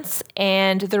months,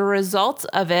 and the results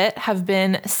of it have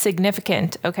been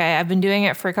significant. Okay. I've been doing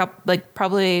it for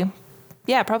probably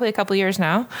a couple years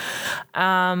now.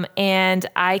 And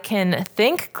I can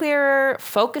think clearer,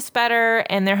 focus better.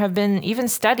 And there have been even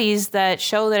studies that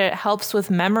show that it helps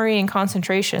with memory and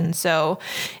concentration. So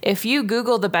if you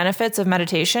Google the benefits of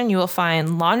meditation, you will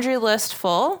find laundry list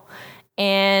full.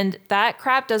 And that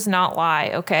crap does not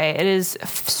lie, okay? It is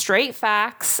straight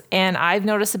facts, and I've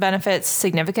noticed the benefits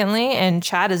significantly, and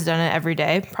Chad has done it every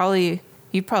day.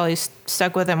 You've probably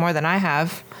stuck with it more than I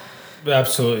have.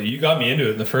 Absolutely. You got me into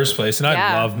it in the first place, and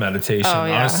I love meditation. Oh,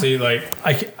 yeah. Honestly, like,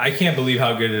 I can't believe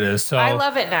how good it is. So I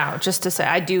love it now, just to say,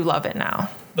 I do love it now.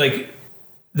 Like,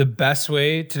 the best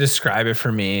way to describe it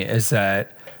for me is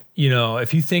that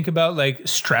if you think about like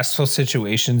stressful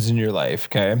situations in your life,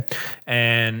 okay,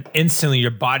 and instantly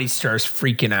your body starts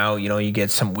freaking out, you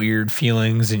get some weird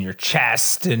feelings in your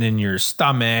chest and in your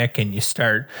stomach, and you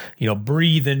start,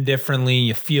 breathing differently,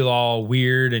 you feel all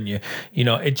weird, and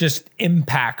it just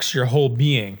impacts your whole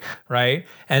being, right?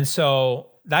 And so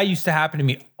that used to happen to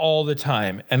me all the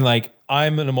time. And like,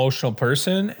 I'm an emotional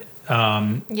person.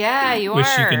 Yeah, you which are.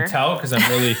 Which you can tell because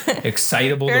I'm really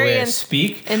excitable the way I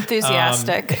speak.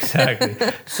 Enthusiastic. Exactly.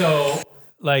 So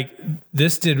like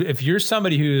if you're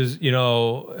somebody who's, an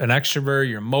extrovert,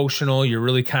 you're emotional, you're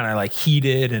really kind of like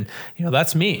heated, and,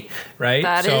 that's me, right?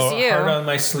 That is you. Heart on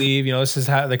my sleeve, this is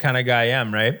the kind of guy I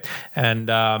am, right? And,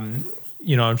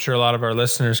 I'm sure a lot of our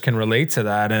listeners can relate to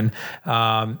that. And,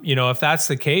 if that's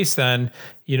the case, then,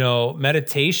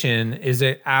 meditation is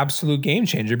an absolute game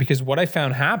changer, because what I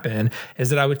found happen is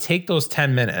that I would take those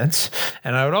 10 minutes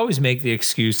and I would always make the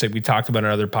excuse, like we talked about in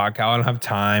another podcast, I don't have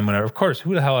time, whatever. Of course,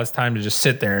 who the hell has time to just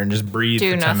sit there and just breathe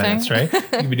for 10 minutes, right? You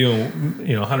could be doing,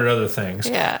 100 other things.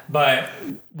 Yeah. But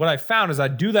what I found is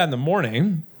I'd do that in the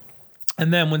morning.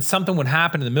 And then when something would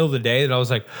happen in the middle of the day that I was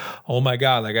like, oh my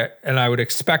God, and I would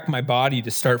expect my body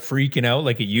to start freaking out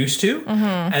like it used to. Mm-hmm.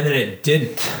 And then it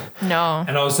didn't. No.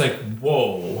 And I was like,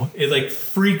 whoa, it like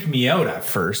freaked me out at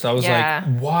first. I was like,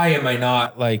 why am I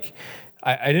not like,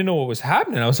 I didn't know what was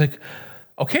happening. I was like,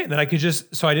 okay, then I could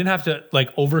so I didn't have to like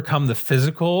overcome the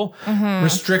physical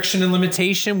restriction and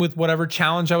limitation with whatever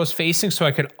challenge I was facing. So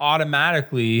I could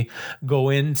automatically go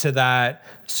into that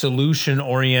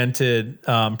solution-oriented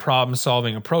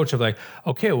problem-solving approach of like,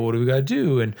 okay, well, what do we got to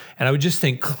do? And I would just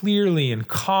think clearly and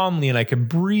calmly, and I could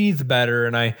breathe better.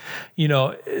 And I,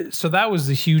 so that was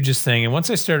the hugest thing. And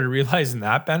once I started realizing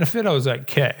that benefit, I was like,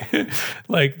 okay,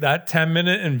 like that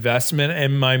 10-minute investment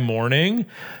in my morning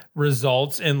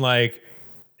results in like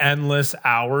endless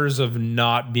hours of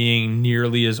not being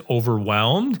nearly as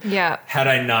overwhelmed. Yeah. Had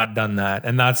I not done that.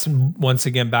 And that's once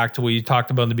again back to what you talked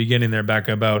about in the beginning there,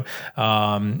 Becca, about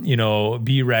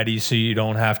be ready so you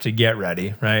don't have to get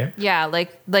ready, right? Yeah,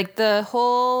 like the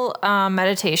whole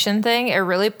meditation thing, it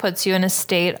really puts you in a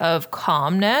state of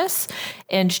calmness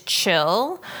and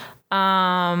chill.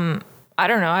 I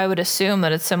don't know. I would assume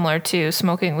that it's similar to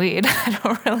smoking weed. I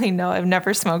don't really know. I've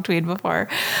never smoked weed before.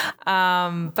 But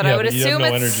I would assume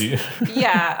energy.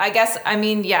 Yeah, I guess. I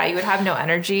mean, yeah, you would have no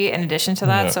energy in addition to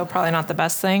that. Yeah. So probably not the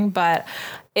best thing, but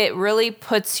it really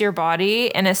puts your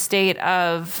body in a state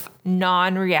of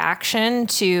non-reaction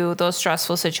to those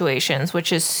stressful situations,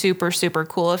 which is super, super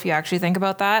cool if you actually think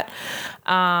about that.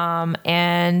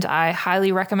 And I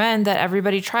highly recommend that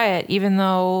everybody try it, even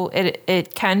though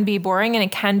it can be boring and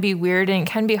it can be weird and it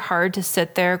can be hard to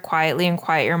sit there quietly and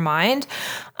quiet your mind.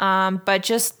 But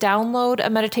just download a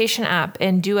meditation app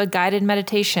and do a guided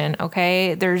meditation.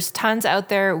 Okay. There's tons out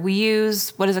there. We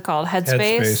use, what is it called?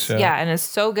 Headspace. Yeah. And it's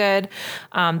so good.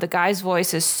 The guy's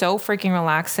voice is so freaking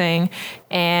relaxing,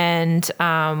 and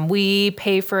we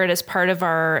pay for it as part of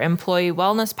our employee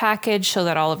wellness package so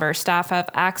that all of our staff have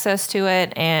access to it.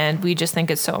 And we just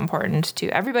think it's so important to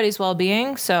everybody's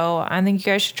well-being. So I think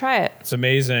you guys should try it. It's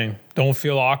amazing. Don't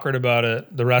feel awkward about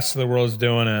it. The rest of the world's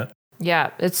doing it.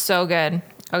 Yeah, it's so good.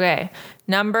 Okay.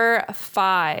 Number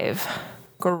 5,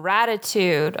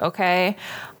 gratitude. Okay.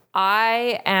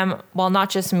 Not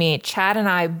just me, Chad and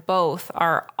I both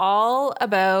are all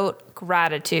about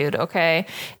gratitude. Okay.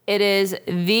 It is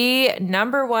the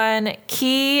number one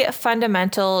key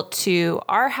fundamental to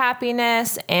our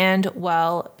happiness and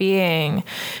well-being.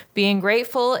 Being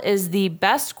grateful is the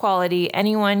best quality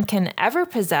anyone can ever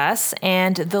possess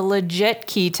and the legit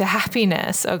key to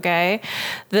happiness, okay?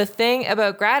 The thing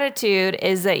about gratitude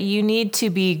is that you need to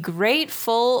be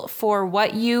grateful for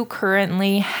what you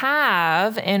currently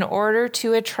have in order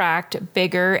to attract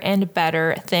bigger and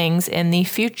better things in the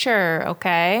future,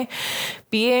 okay?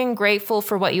 Being grateful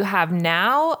for what you have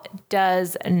now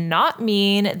does not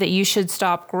mean that you should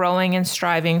stop growing and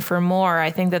striving for more.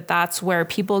 I think that that's where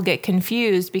people get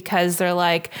confused, because they're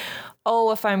like,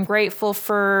 oh, if I'm grateful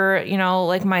for,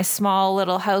 like my small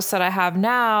little house that I have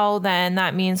now, then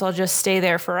that means I'll just stay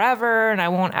there forever and I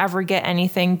won't ever get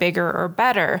anything bigger or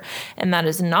better. And that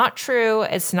is not true.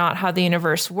 It's not how the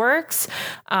universe works.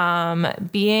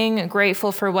 Being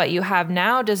grateful for what you have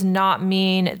now does not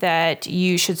mean that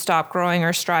you should stop growing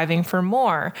or striving for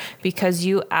more, because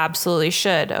you absolutely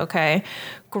should, okay?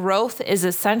 Growth is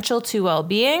essential to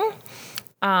well-being.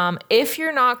 If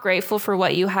you're not grateful for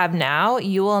what you have now,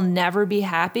 you will never be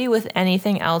happy with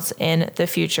anything else in the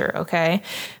future, okay?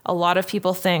 A lot of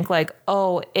people think like,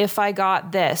 oh, if I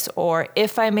got this, or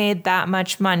if I made that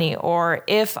much money, or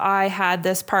if I had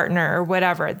this partner or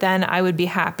whatever, then I would be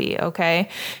happy, okay?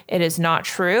 It is not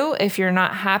true. If you're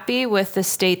not happy with the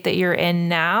state that you're in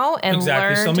now and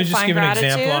exactly. learn So let me to just find give an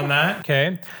gratitude, example on that,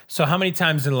 okay? So how many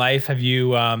times in life have you,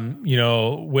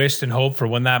 wished and hoped for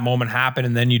when that moment happened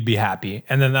and then you'd be happy?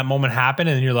 And then that moment happened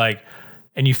and you're like,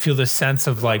 and you feel this sense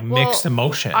of like mixed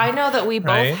emotion. I know that we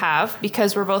right? both have,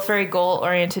 because we're both very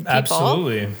goal-oriented people.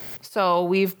 Absolutely. So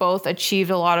we've both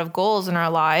achieved a lot of goals in our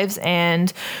lives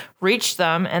and reached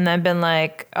them and then been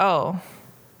like, oh,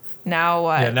 now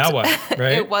what? Yeah, now what?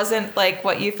 Right? It wasn't like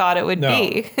what you thought it would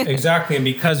be. Exactly. And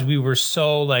because we were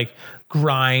so like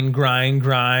grind,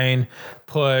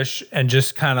 push, and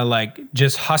just kind of like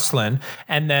just hustling,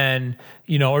 and then,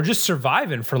 or just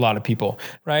surviving for a lot of people,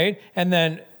 right? And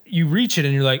then you reach it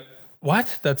and you're like,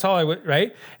 what? That's all I would,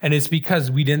 right? And it's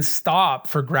because we didn't stop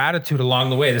for gratitude along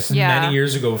the way. This is many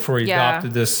years ago before we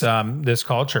adopted this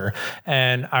culture.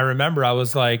 And I remember I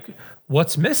was like,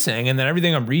 what's missing? And then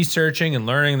everything I'm researching and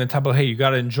learning, and the type of, hey, you got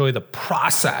to enjoy the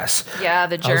process. Yeah,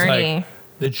 the journey. Like,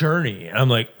 the journey. And I'm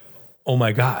like, oh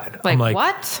my God. Like, I'm like,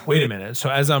 what? Wait a minute. So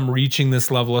as I'm reaching this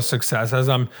level of success, as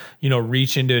I'm,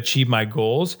 reaching to achieve my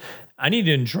goals, I need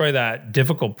to enjoy that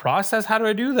difficult process. How do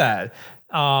I do that?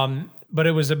 But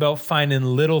it was about finding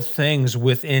little things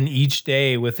within each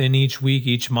day, within each week,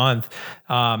 each month,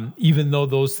 even though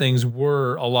those things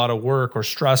were a lot of work or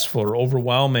stressful or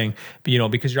overwhelming,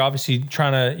 because you're obviously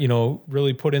trying to,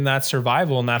 really put in that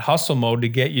survival and that hustle mode to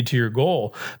get you to your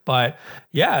goal. But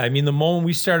yeah, I mean, the moment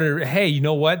we started, hey, you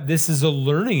know what? This is a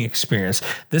learning experience.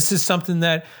 This is something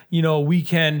that, we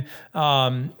can,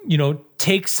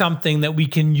 take something that we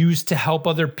can use to help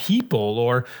other people,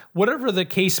 or whatever the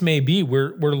case may be.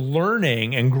 We're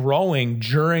learning and growing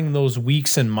during those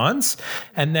weeks and months.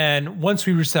 And then once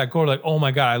we reach that goal, like, oh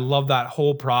my God, I love that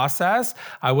whole process.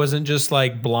 I wasn't just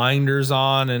like blinders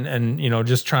on and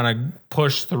just trying to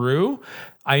push through.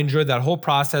 I enjoyed that whole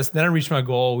process. Then I reached my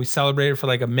goal. We celebrated for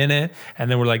like a minute, and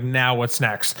then we're like, now what's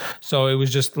next? So it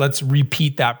was just, let's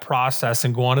repeat that process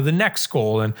and go on to the next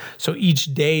goal. And so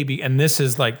each day, and this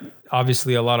is like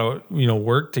obviously a lot of,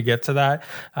 work to get to that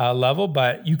level,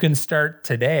 but you can start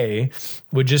today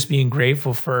with just being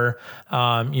grateful for,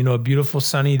 a beautiful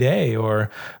sunny day, or,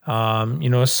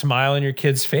 a smile on your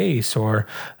kid's face, or,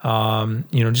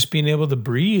 just being able to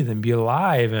breathe and be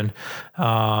alive. And,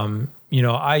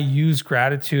 I use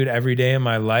gratitude every day in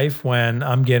my life when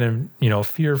I'm getting,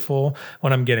 fearful,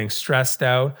 when I'm getting stressed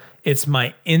out. It's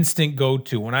my instant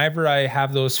go-to. Whenever I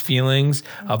have those feelings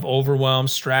of overwhelm,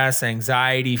 stress,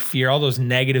 anxiety, fear, all those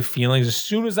negative feelings, as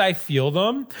soon as I feel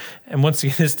them, and once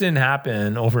again, this didn't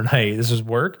happen overnight, this is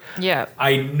work. Yeah.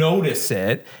 I notice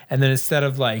it. And then instead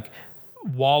of like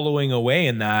wallowing away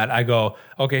in that, I go,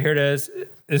 okay, here it is.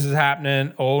 This is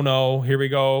happening. Oh no, here we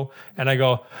go. And I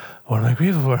go, what am I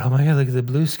grateful for? Oh my God, look at the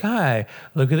blue sky.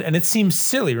 Look at it. And it seems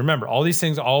silly. Remember, all these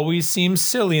things always seem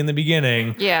silly in the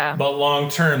beginning. Yeah. But long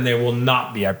term, they will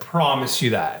not be. I promise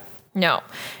you that. No.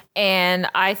 And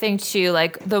I think too,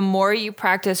 like the more you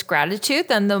practice gratitude,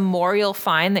 then the more you'll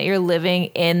find that you're living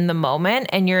in the moment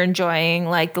and you're enjoying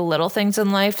like the little things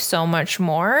in life so much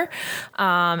more.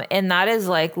 And that is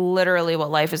like literally what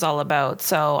life is all about.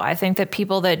 So I think that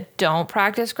people that don't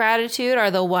practice gratitude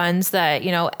are the ones that,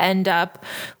 end up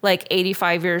like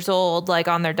 85 years old, like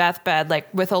on their deathbed,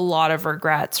 like with a lot of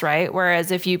regrets, right?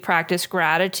 Whereas if you practice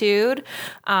gratitude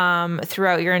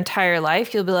throughout your entire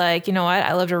life, you'll be like, you know what?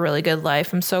 I lived a really good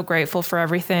life. I'm so grateful for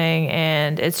everything.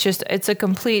 And it's a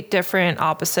complete different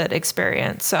opposite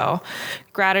experience. So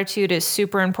gratitude is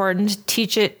super important.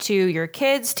 Teach it to your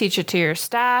kids, teach it to your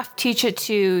staff, teach it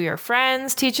to your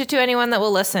friends, teach it to anyone that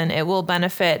will listen. It will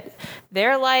benefit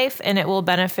their life and it will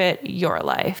benefit your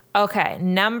life. Okay.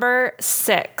 Number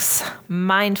 6,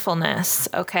 mindfulness.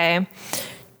 Okay.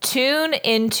 Tune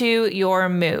into your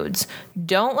moods.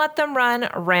 Don't let them run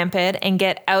rampant and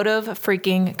get out of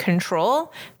freaking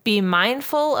control. Be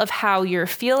mindful of how you're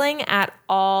feeling at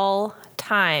all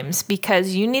times,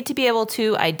 because you need to be able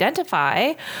to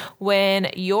identify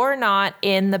when you're not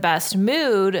in the best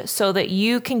mood so that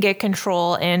you can get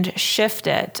control and shift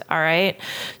it. All right.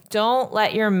 Don't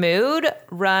let your mood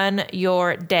run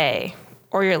your day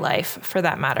or your life for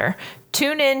that matter.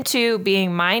 Tune into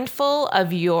being mindful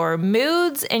of your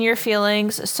moods and your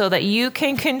feelings so that you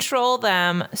can control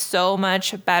them so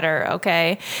much better,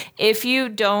 okay? If you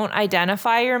don't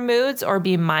identify your moods or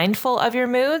be mindful of your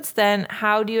moods, then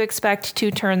how do you expect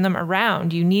to turn them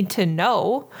around? You need to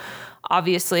know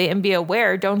obviously, and be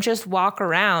aware. Don't just walk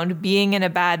around being in a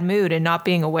bad mood and not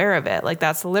being aware of it. Like,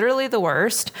 that's literally the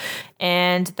worst.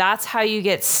 And that's how you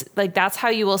that's how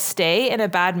you will stay in a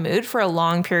bad mood for a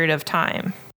long period of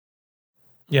time.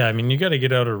 Yeah, I mean, you got to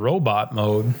get out of robot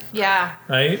mode. Yeah.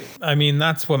 Right? I mean,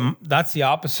 that's the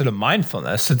opposite of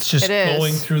mindfulness. It's just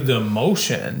going through the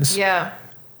emotions. Yeah.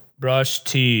 Brush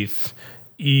teeth,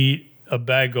 eat a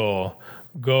bagel,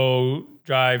 go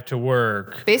drive to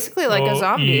work. Basically like a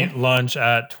zombie. Eat lunch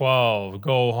at 12,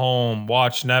 go home,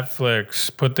 watch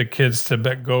Netflix, put the kids to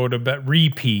bed, go to bed,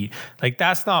 repeat. Like,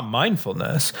 that's not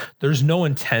mindfulness. There's no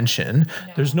intention.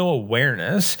 No. There's no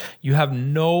awareness. You have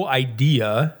no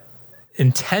idea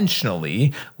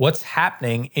intentionally what's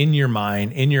happening in your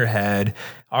mind, in your head.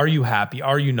 Are you happy?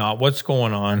 Are you not? What's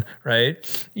going on?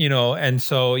 Right. And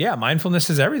so, yeah, mindfulness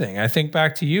is everything. I think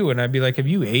back to you and I'd be like, have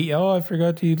you ate? Oh, I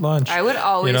forgot to eat lunch. I would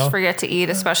always forget to eat,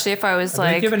 especially if I was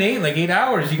given 8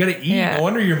 hours. You got to eat. Yeah. No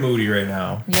wonder you're moody right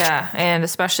now. Yeah. And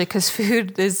especially because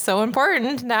food is so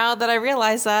important now that I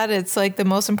realize that it's like the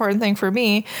most important thing for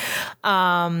me.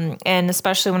 And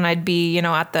especially when I'd be,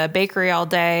 at the bakery all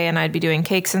day and I'd be doing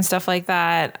cakes and stuff like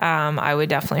that. I would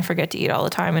definitely forget to eat all the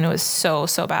time. And it was so,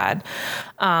 so bad.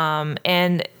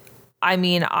 And I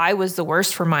mean, I was the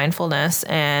worst for mindfulness,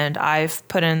 and I've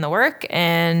put in the work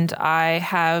and I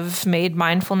have made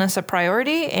mindfulness a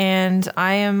priority, and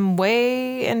I am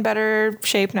way in better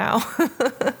shape now.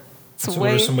 What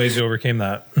are some ways you overcame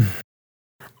that?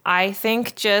 I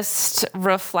think just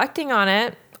reflecting on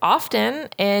it often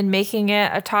and making it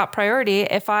a top priority.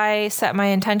 If I set my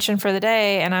intention for the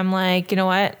day and I'm like, you know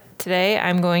what? Today,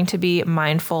 I'm going to be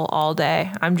mindful all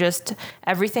day.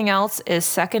 Everything else is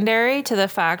secondary to the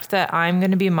fact that I'm going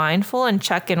to be mindful and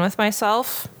check in with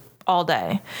myself all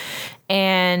day.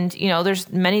 And,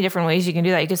 there's many different ways you can do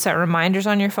that. You could set reminders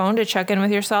on your phone to check in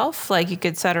with yourself. Like, you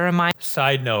could set a reminder.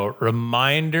 Side note,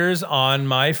 reminders on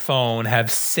my phone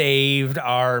have saved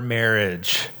our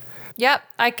marriage. Yep,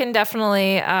 I can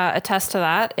definitely attest to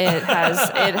that. It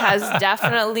has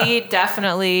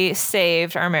definitely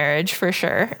saved our marriage for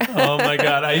sure. Oh my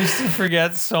God, I used to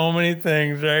forget so many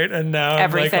things, right? And now I'm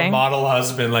like a model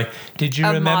husband. Like, did you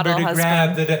remember to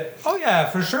grab the? Oh yeah,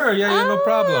 for sure. Yeah, no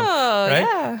problem. Right.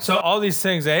 Yeah. So all these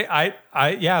things,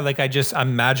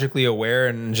 I'm magically aware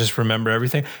and just remember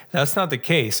everything. That's not the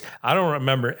case. I don't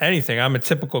remember anything. I'm a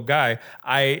typical guy.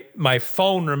 My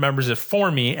phone remembers it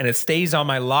for me, and it stays on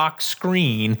my lock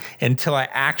screen until I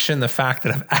action the fact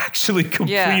that I've actually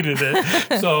completed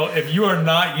it. So if you are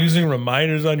not using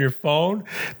reminders on your phone,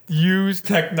 use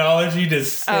technology to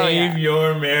save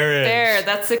your marriage.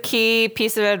 That's a key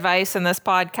piece of advice in this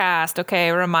podcast.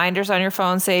 Okay, reminders on your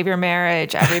phone save your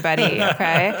marriage, everybody.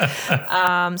 Okay.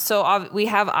 So we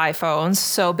have iPhones.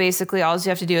 So basically, all you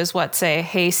have to do is say,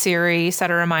 "Hey Siri, set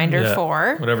a reminder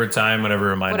for whatever time, whatever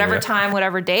reminder, whatever time,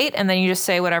 whatever date," and then you just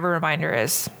say whatever reminder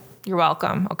is. You're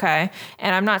welcome. Okay.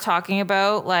 And I'm not talking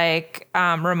about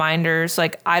reminders.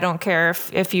 Like, I don't care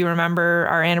if you remember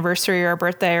our anniversary or our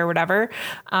birthday or whatever.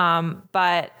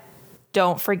 But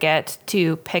don't forget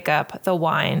to pick up the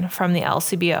wine from the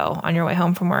LCBO on your way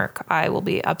home from work. I will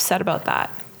be upset about that.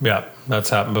 Yeah,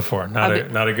 that's happened before. Not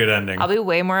a good ending. I'll be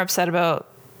way more upset about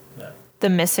the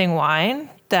missing wine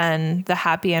than the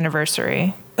happy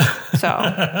anniversary. So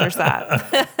there's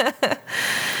that.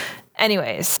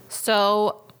 Anyways,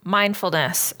 so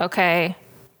mindfulness, okay?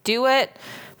 Do it,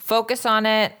 focus on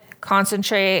it,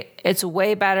 concentrate. It's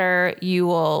way better. You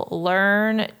will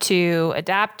learn to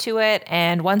adapt to it.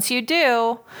 And once you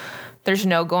do, there's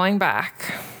no going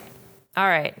back. All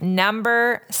right,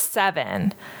 number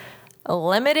 7,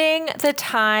 limiting the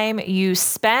time you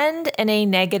spend in a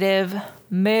negative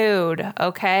mood,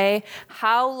 okay?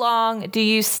 How long do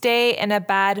you stay in a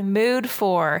bad mood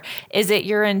for? Is it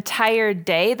your entire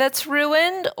day that's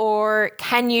ruined, or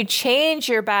can you change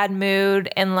your bad mood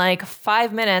in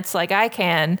 5 minutes like I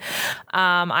can?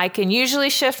 I can usually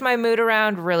shift my mood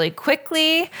around really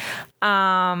quickly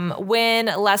when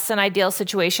less than ideal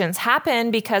situations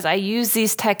happen, because I use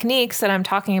these techniques that I'm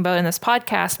talking about in this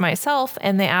podcast myself,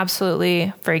 and they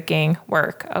absolutely freaking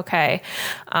work. Okay.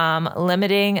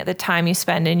 Limiting the time you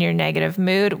spend in your negative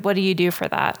mood. What do you do for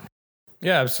that?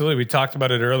 Yeah, absolutely. We talked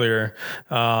about it earlier.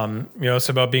 It's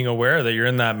about being aware that you're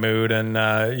in that mood and,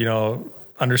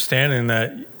 understanding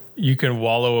that you can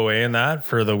wallow away in that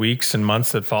for the weeks and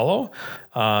months that follow.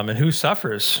 And who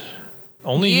suffers?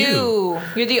 Only you.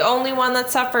 You're the only one that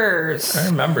suffers. I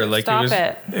remember,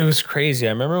 it was crazy.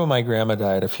 I remember when my grandma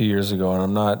died a few years ago, and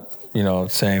I'm not,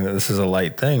 saying that this is a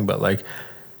light thing, but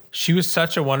she was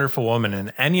such a wonderful woman.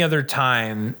 And any other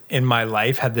time in my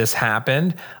life had this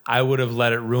happened, I would have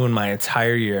let it ruin my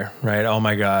entire year, right? Oh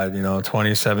my God,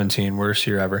 2017, worst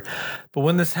year ever. But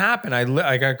when this happened,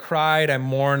 I cried, I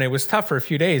mourned. It was tough for a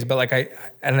few days, but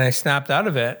I snapped out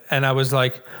of it. And I was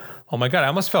like, oh my God, I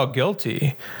almost felt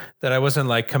guilty that I wasn't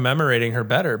like commemorating her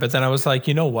better. But then I was like,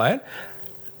 you know what?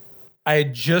 I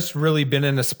had just really been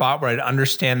in a spot where I'd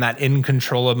understand that in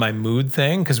control of my mood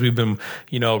thing, because we've been,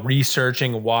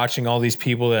 researching, watching all these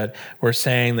people that were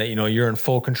saying that, you're in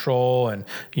full control, and,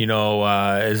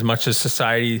 as much as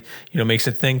society, makes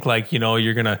it think like,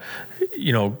 you're going to,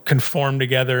 conform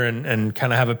together and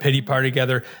kind of have a pity party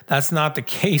together. That's not the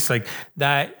case. Like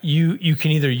that, you can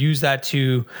either use that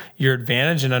to your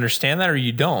advantage and understand that, or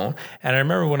you don't. And I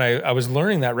remember when I was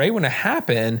learning that right when it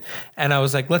happened, and I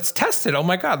was like, let's test it. Oh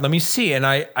my God, let me see. And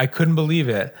I couldn't believe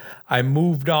it. I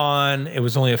moved on. It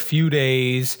was only a few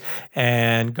days,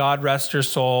 and God rest her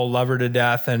soul, love her to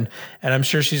death. And I'm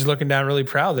sure she's looking down really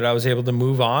proud that I was able to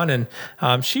move on.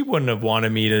 And she wouldn't have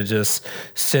wanted me to just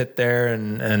sit there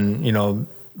and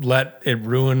let it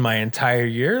ruin my entire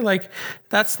year. Like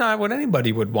that's not what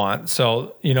anybody would want.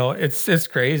 So, it's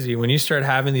crazy when you start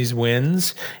having these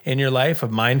wins in your life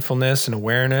of mindfulness and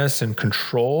awareness and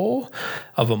control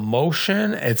of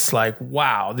emotion. It's like,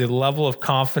 wow, the level of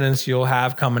confidence you'll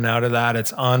have coming out of that.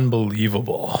 It's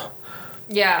unbelievable.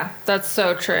 Yeah, that's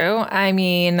so true. I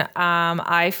mean,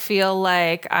 I feel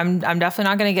like I'm definitely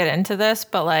not going to get into this,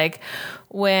 but like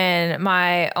when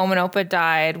my Oma and Opa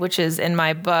died, which is in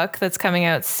my book that's coming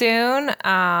out soon,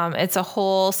 it's a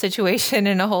whole situation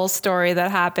and a whole story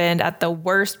that happened at the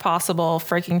worst possible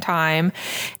freaking time.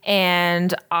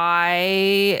 And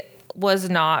I was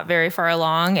not very far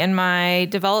along in my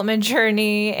development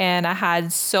journey, and I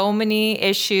had so many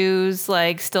issues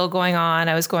like still going on.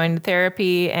 I was going to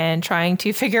therapy and trying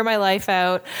to figure my life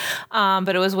out.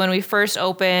 But it was when we first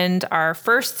opened our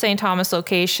first St. Thomas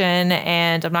location,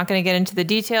 and I'm not going to get into the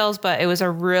details, but it was a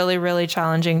really, really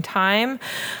challenging time.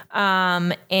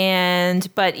 But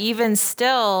even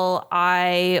still,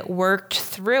 I worked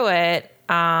through it,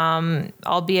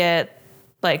 albeit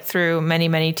like through many,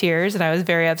 many tears, and I was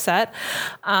very upset.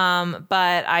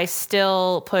 But I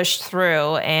still pushed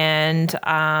through. And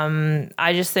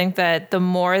I just think that the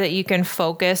more that you can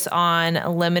focus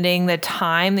on limiting the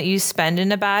time that you spend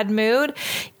in a bad mood,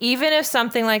 even if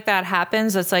something like that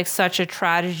happens, it's like such a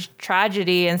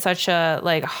tragedy and such a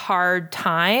like hard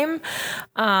time,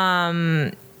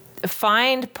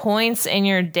 find points in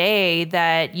your day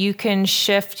that you can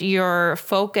shift your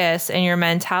focus and your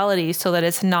mentality so that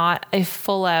it's not a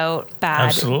full out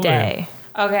bad day.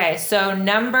 Okay, so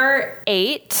number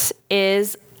 8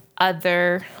 is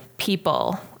other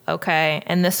people. Okay,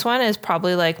 and this one is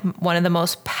probably like one of the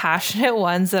most passionate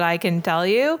ones that I can tell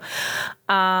you.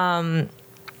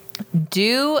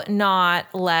 Do not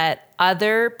let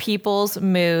other people's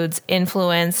moods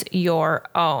influence your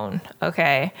own.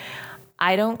 Okay.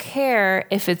 I don't care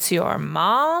if it's your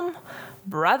mom,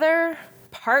 brother,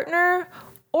 partner,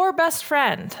 or best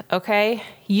friend, okay?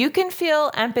 You can feel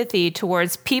empathy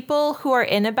towards people who are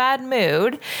in a bad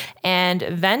mood and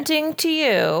venting to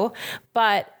you,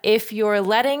 but if you're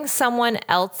letting someone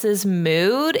else's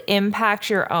mood impact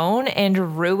your own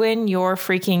and ruin your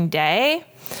freaking day,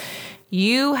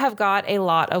 you have got a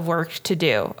lot of work to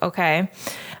do, okay?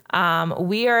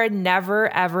 We are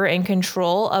never, ever in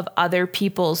control of other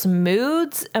people's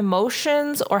moods,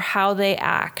 emotions, or how they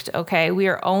act, okay? We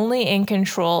are only in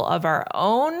control of our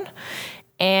own,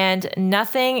 and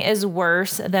nothing is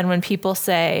worse than when people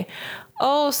say,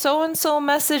 oh, so-and-so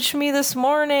messaged me this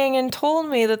morning and told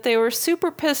me that they were super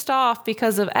pissed off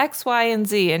because of X, Y, and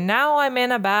Z, and now I'm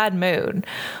in a bad mood.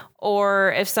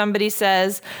 Or if somebody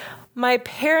says, my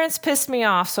parents pissed me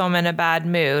off, so I'm in a bad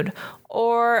mood.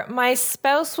 Or my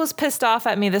spouse was pissed off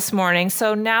at me this morning,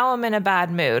 so now I'm in a bad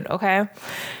mood, okay?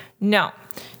 No,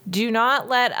 do not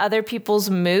let other people's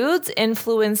moods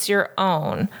influence your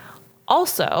own.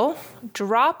 Also,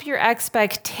 drop your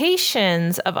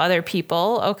expectations of other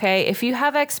people, okay? If you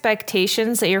have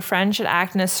expectations that your friend should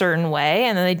act in a certain way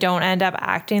and then they don't end up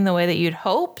acting the way that you'd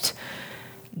hoped,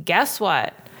 guess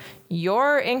what?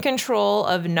 You're in control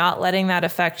of not letting that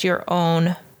affect your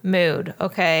own mood,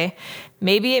 okay?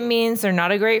 Maybe it means they're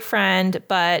not a great friend,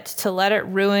 but to let it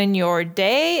ruin your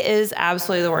day is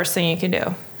absolutely the worst thing you can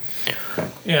do.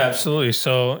 Yeah, absolutely.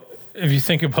 So if you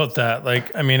think about that,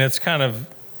 like, I mean, it's kind of,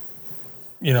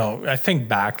 I think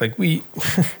back, like we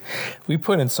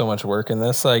put in so much work in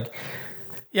this, like,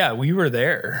 yeah, we were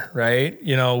there, right?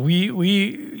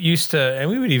 We used to,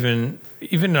 and we would even,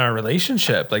 even in our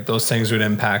relationship, like those things would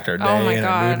impact our day and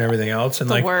our mood and everything else. And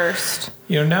the worst.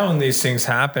 Now when these things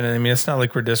happen, and I mean, it's not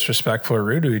like we're disrespectful or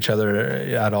rude to each other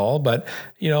at all, but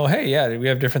hey, yeah, we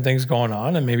have different things going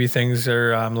on, and maybe things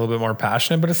are a little bit more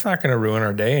passionate, but it's not going to ruin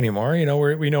our day anymore.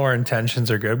 We know our intentions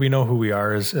are good. We know who we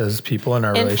are as people in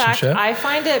our relationship. In fact, I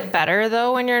find it better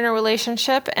though when you're in a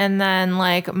relationship, and then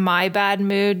like my bad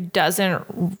mood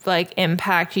doesn't like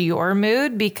impact your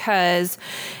mood, because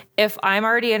if I'm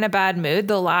already in a bad mood,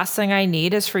 the last thing I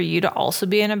need is for you to also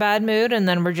be in a bad mood. And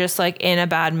then we're just like in a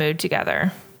bad mood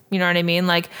together. You know what I mean?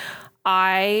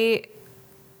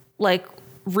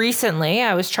 Recently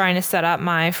I was trying to set up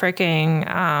my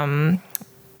freaking,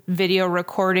 video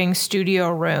recording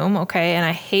studio room. Okay. And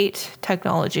I hate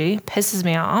technology. It pisses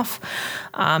me off,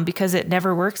 because it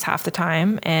never works half the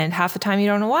time. And half the time you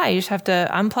don't know why. You just have to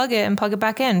unplug it and plug it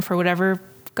back in for whatever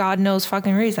God knows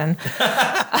fucking reason.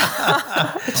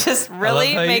 It just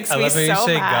really makes me so mad. I love how you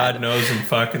say God knows and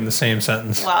fuck in the same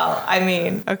sentence. Well, I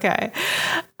mean, okay.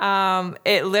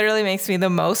 It literally makes me the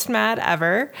most mad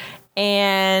ever.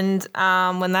 And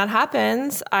when that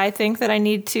happens, I think that I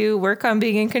need to work on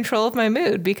being in control of my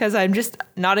mood, because I'm just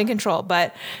not in control.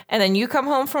 And then you come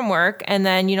home from work, and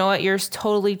then you know what? You're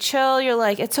totally chill. You're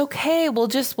like, it's okay. We'll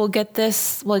get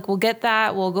this, like, we'll get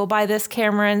that. We'll go buy this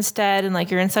camera instead. And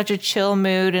like, you're in such a chill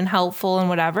mood and helpful and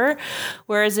whatever.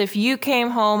 Whereas if you came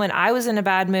home and I was in a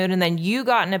bad mood, and then you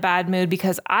got in a bad mood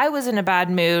because I was in a bad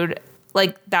mood,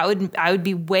 like I would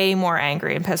be way more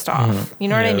angry and pissed off. Mm-hmm. You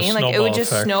know what I mean? Like it would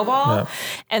just snowball. Yeah.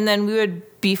 And then we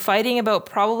would be fighting about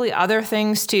probably other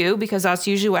things too, because that's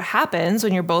usually what happens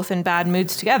when you're both in bad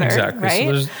moods together. Exactly. Right?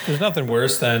 So there's nothing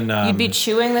worse than you'd be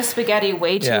chewing the spaghetti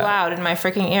way too loud in my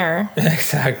freaking ear.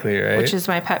 Exactly, right? Which is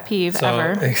my pet peeve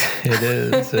ever. It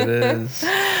is.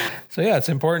 So yeah, it's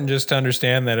important just to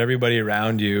understand that everybody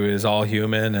around you is all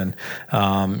human, and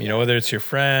whether it's your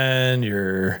friend,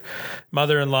 your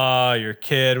mother-in-law, your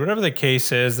kid, whatever the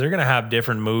case is, they're going to have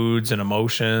different moods and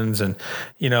emotions, and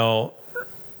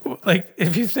like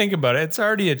if you think about it, it's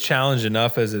already a challenge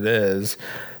enough as it is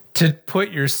to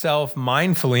put yourself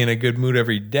mindfully in a good mood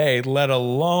every day, let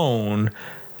alone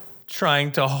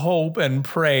trying to hope and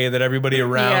pray that everybody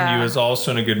around you is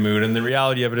also in a good mood. And the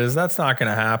reality of it is that's not going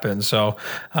to happen. So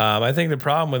I think the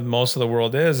problem with most of the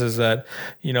world is that,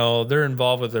 they're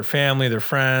involved with their family, their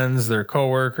friends, their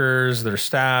coworkers, their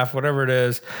staff, whatever it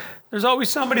is. There's always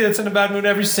somebody that's in a bad mood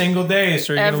every single day.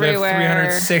 So you're going to live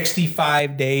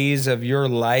 365 days of your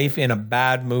life in a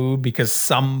bad mood because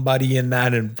somebody in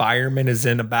that environment is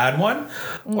in a bad one?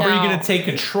 No. Or are you going to take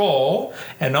control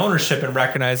and ownership and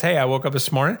recognize, hey, I woke up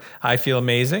this morning, I feel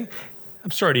amazing. I'm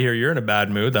sorry to hear you're in a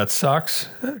bad mood. That sucks.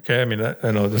 Okay. I mean,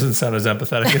 I know it doesn't sound as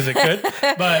empathetic as it could,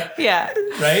 but yeah,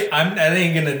 right. That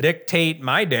ain't going to dictate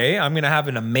my day. I'm going to have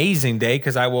an amazing day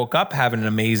because I woke up having an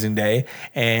amazing day.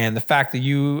 And the fact that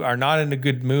you are not in a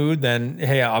good mood, then,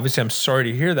 hey, obviously I'm sorry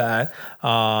to hear that.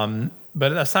 But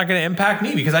that's not going to impact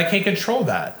me because I can't control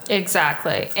that.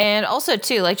 Exactly. And also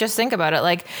too, like, just think about it.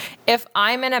 Like if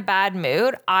I'm in a bad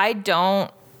mood, I don't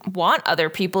want other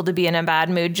people to be in a bad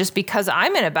mood just because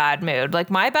I'm in a bad mood. Like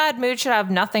my bad mood should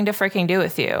have nothing to freaking do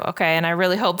with you. Okay. And I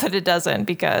really hope that it doesn't,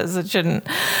 because it shouldn't.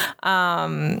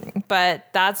 But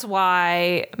that's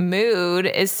why mood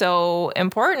is so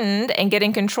important, and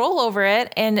getting control over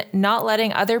it and not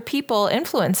letting other people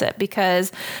influence it,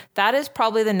 because that is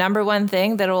probably the number one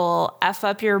thing that will F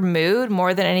up your mood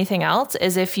more than anything else,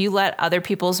 is if you let other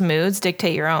people's moods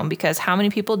dictate your own. Because how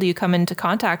many people do you come into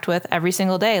contact with every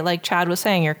single day? Like Chad was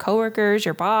saying, your coworkers,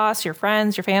 your boss, your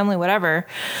friends, your family, whatever.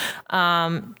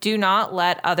 Do not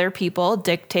let other people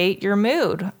dictate your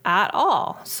mood at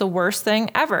all. It's the worst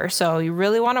thing ever. So you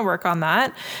really want to work on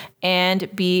that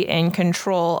and be in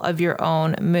control of your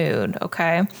own mood.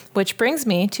 Okay. Which brings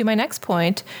me to my next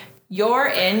point. You're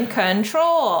in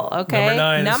control, okay?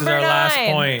 Number nine. Last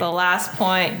point. The last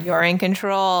point. You're in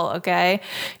control, okay?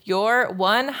 You're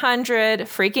 100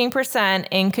 freaking %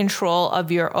 in control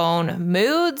of your own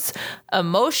moods,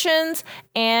 emotions,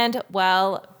 and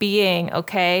well-being,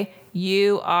 okay?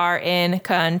 You are in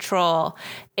control.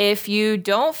 If you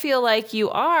don't feel like you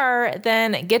are,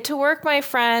 then get to work, my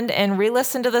friend, and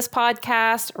re-listen to this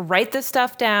podcast, write this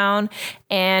stuff down,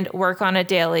 and work on it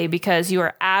daily, because you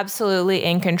are absolutely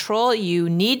in control. You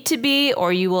need to be,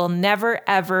 or you will never,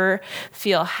 ever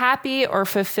feel happy or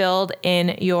fulfilled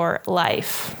in your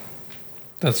life.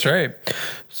 That's right.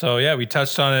 So yeah, we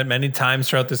touched on it many times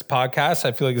throughout this podcast.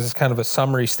 I feel like this is kind of a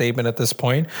summary statement at this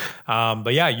point.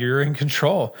 But yeah, you're in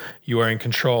control. You are in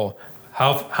control.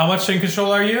 How much in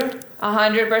control are you?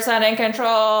 100% in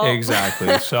control.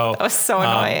 Exactly. So that was so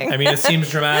annoying. I mean, it seems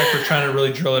dramatic. We're trying to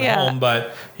really drill it home,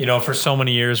 but for so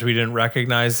many years we didn't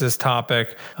recognize this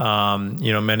topic.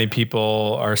 Many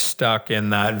people are stuck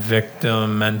in that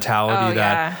victim mentality.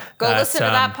 Go listen to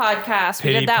that podcast.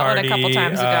 We did that one a couple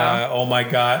times ago. Oh my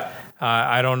God.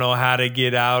 I don't know how to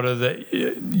get out of it.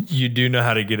 You do know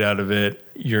how to get out of it.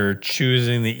 You're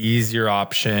choosing the easier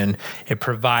option. It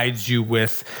provides you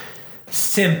with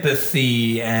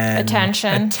sympathy and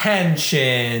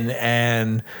attention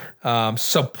and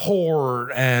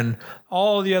support and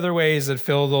all the other ways that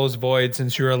fill those voids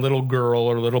since you're a little girl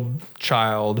or little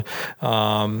child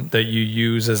that you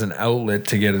use as an outlet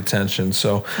to get attention.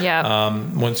 So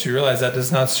once you realize that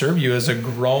does not serve you as a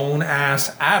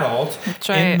grown-ass adult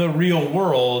in the real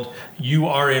world, you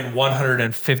are in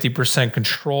 150%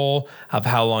 control of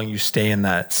how long you stay in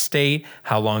that state,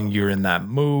 how long you're in that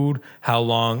mood, how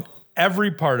long...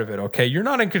 Every part of it, okay? You're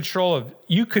not in control of,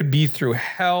 you could be through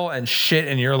hell and shit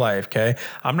in your life, okay?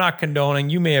 I'm not condoning,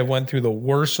 you may have went through the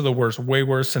worst of the worst, way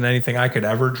worse than anything I could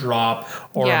ever drop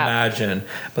or imagine.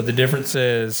 But the difference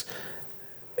is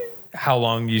how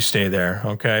long you stay there,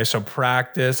 okay? So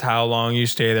practice how long you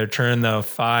stay there. Turn the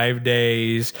 5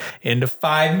 days into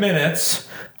 5 minutes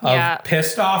of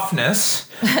pissed offness.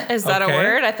 Is that a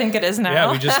word? I think it is now.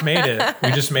 Yeah, we just made it.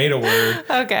 We just made a word.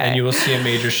 Okay. And you will see a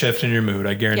major shift in your mood.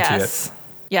 I guarantee it.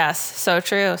 Yes, so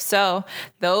true. So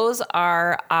those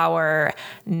are our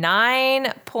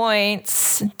 9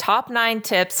 points, top 9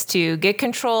 tips to get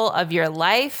control of your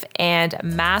life and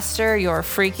master your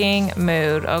freaking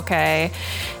mood, okay?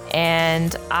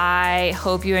 And I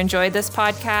hope you enjoyed this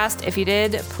podcast. If you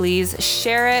did, please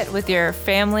share it with your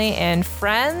family and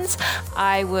friends.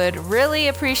 I would really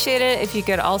appreciate it if you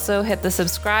could also hit the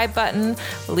subscribe button,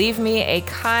 leave me a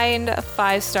kind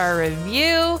 5-star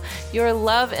review. Your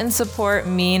love and support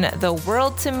mean the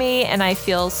world to me, and I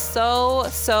feel so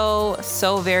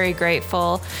very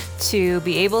grateful to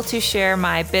be able to share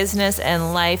my business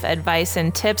and life advice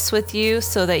and tips with you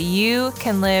so that you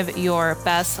can live your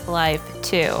best life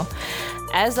too.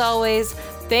 As always,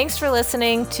 thanks for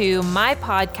listening to my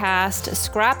podcast,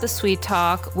 Scrap the Sweet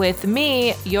Talk, with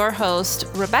me, your host,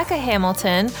 Rebecca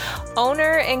Hamilton,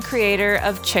 owner and creator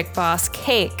of Chick Boss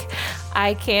Cake.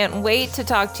 I can't wait to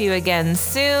talk to you again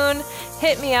soon.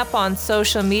 Hit me up on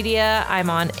social media. I'm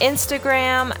on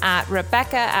Instagram at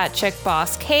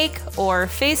Rebecca@ChickBossCake or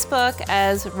Facebook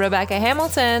as Rebecca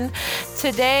Hamilton.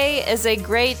 Today is a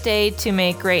great day to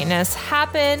make greatness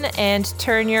happen and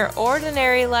turn your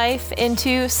ordinary life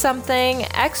into something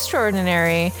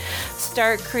extraordinary.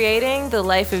 Start creating the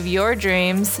life of your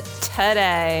dreams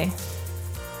today.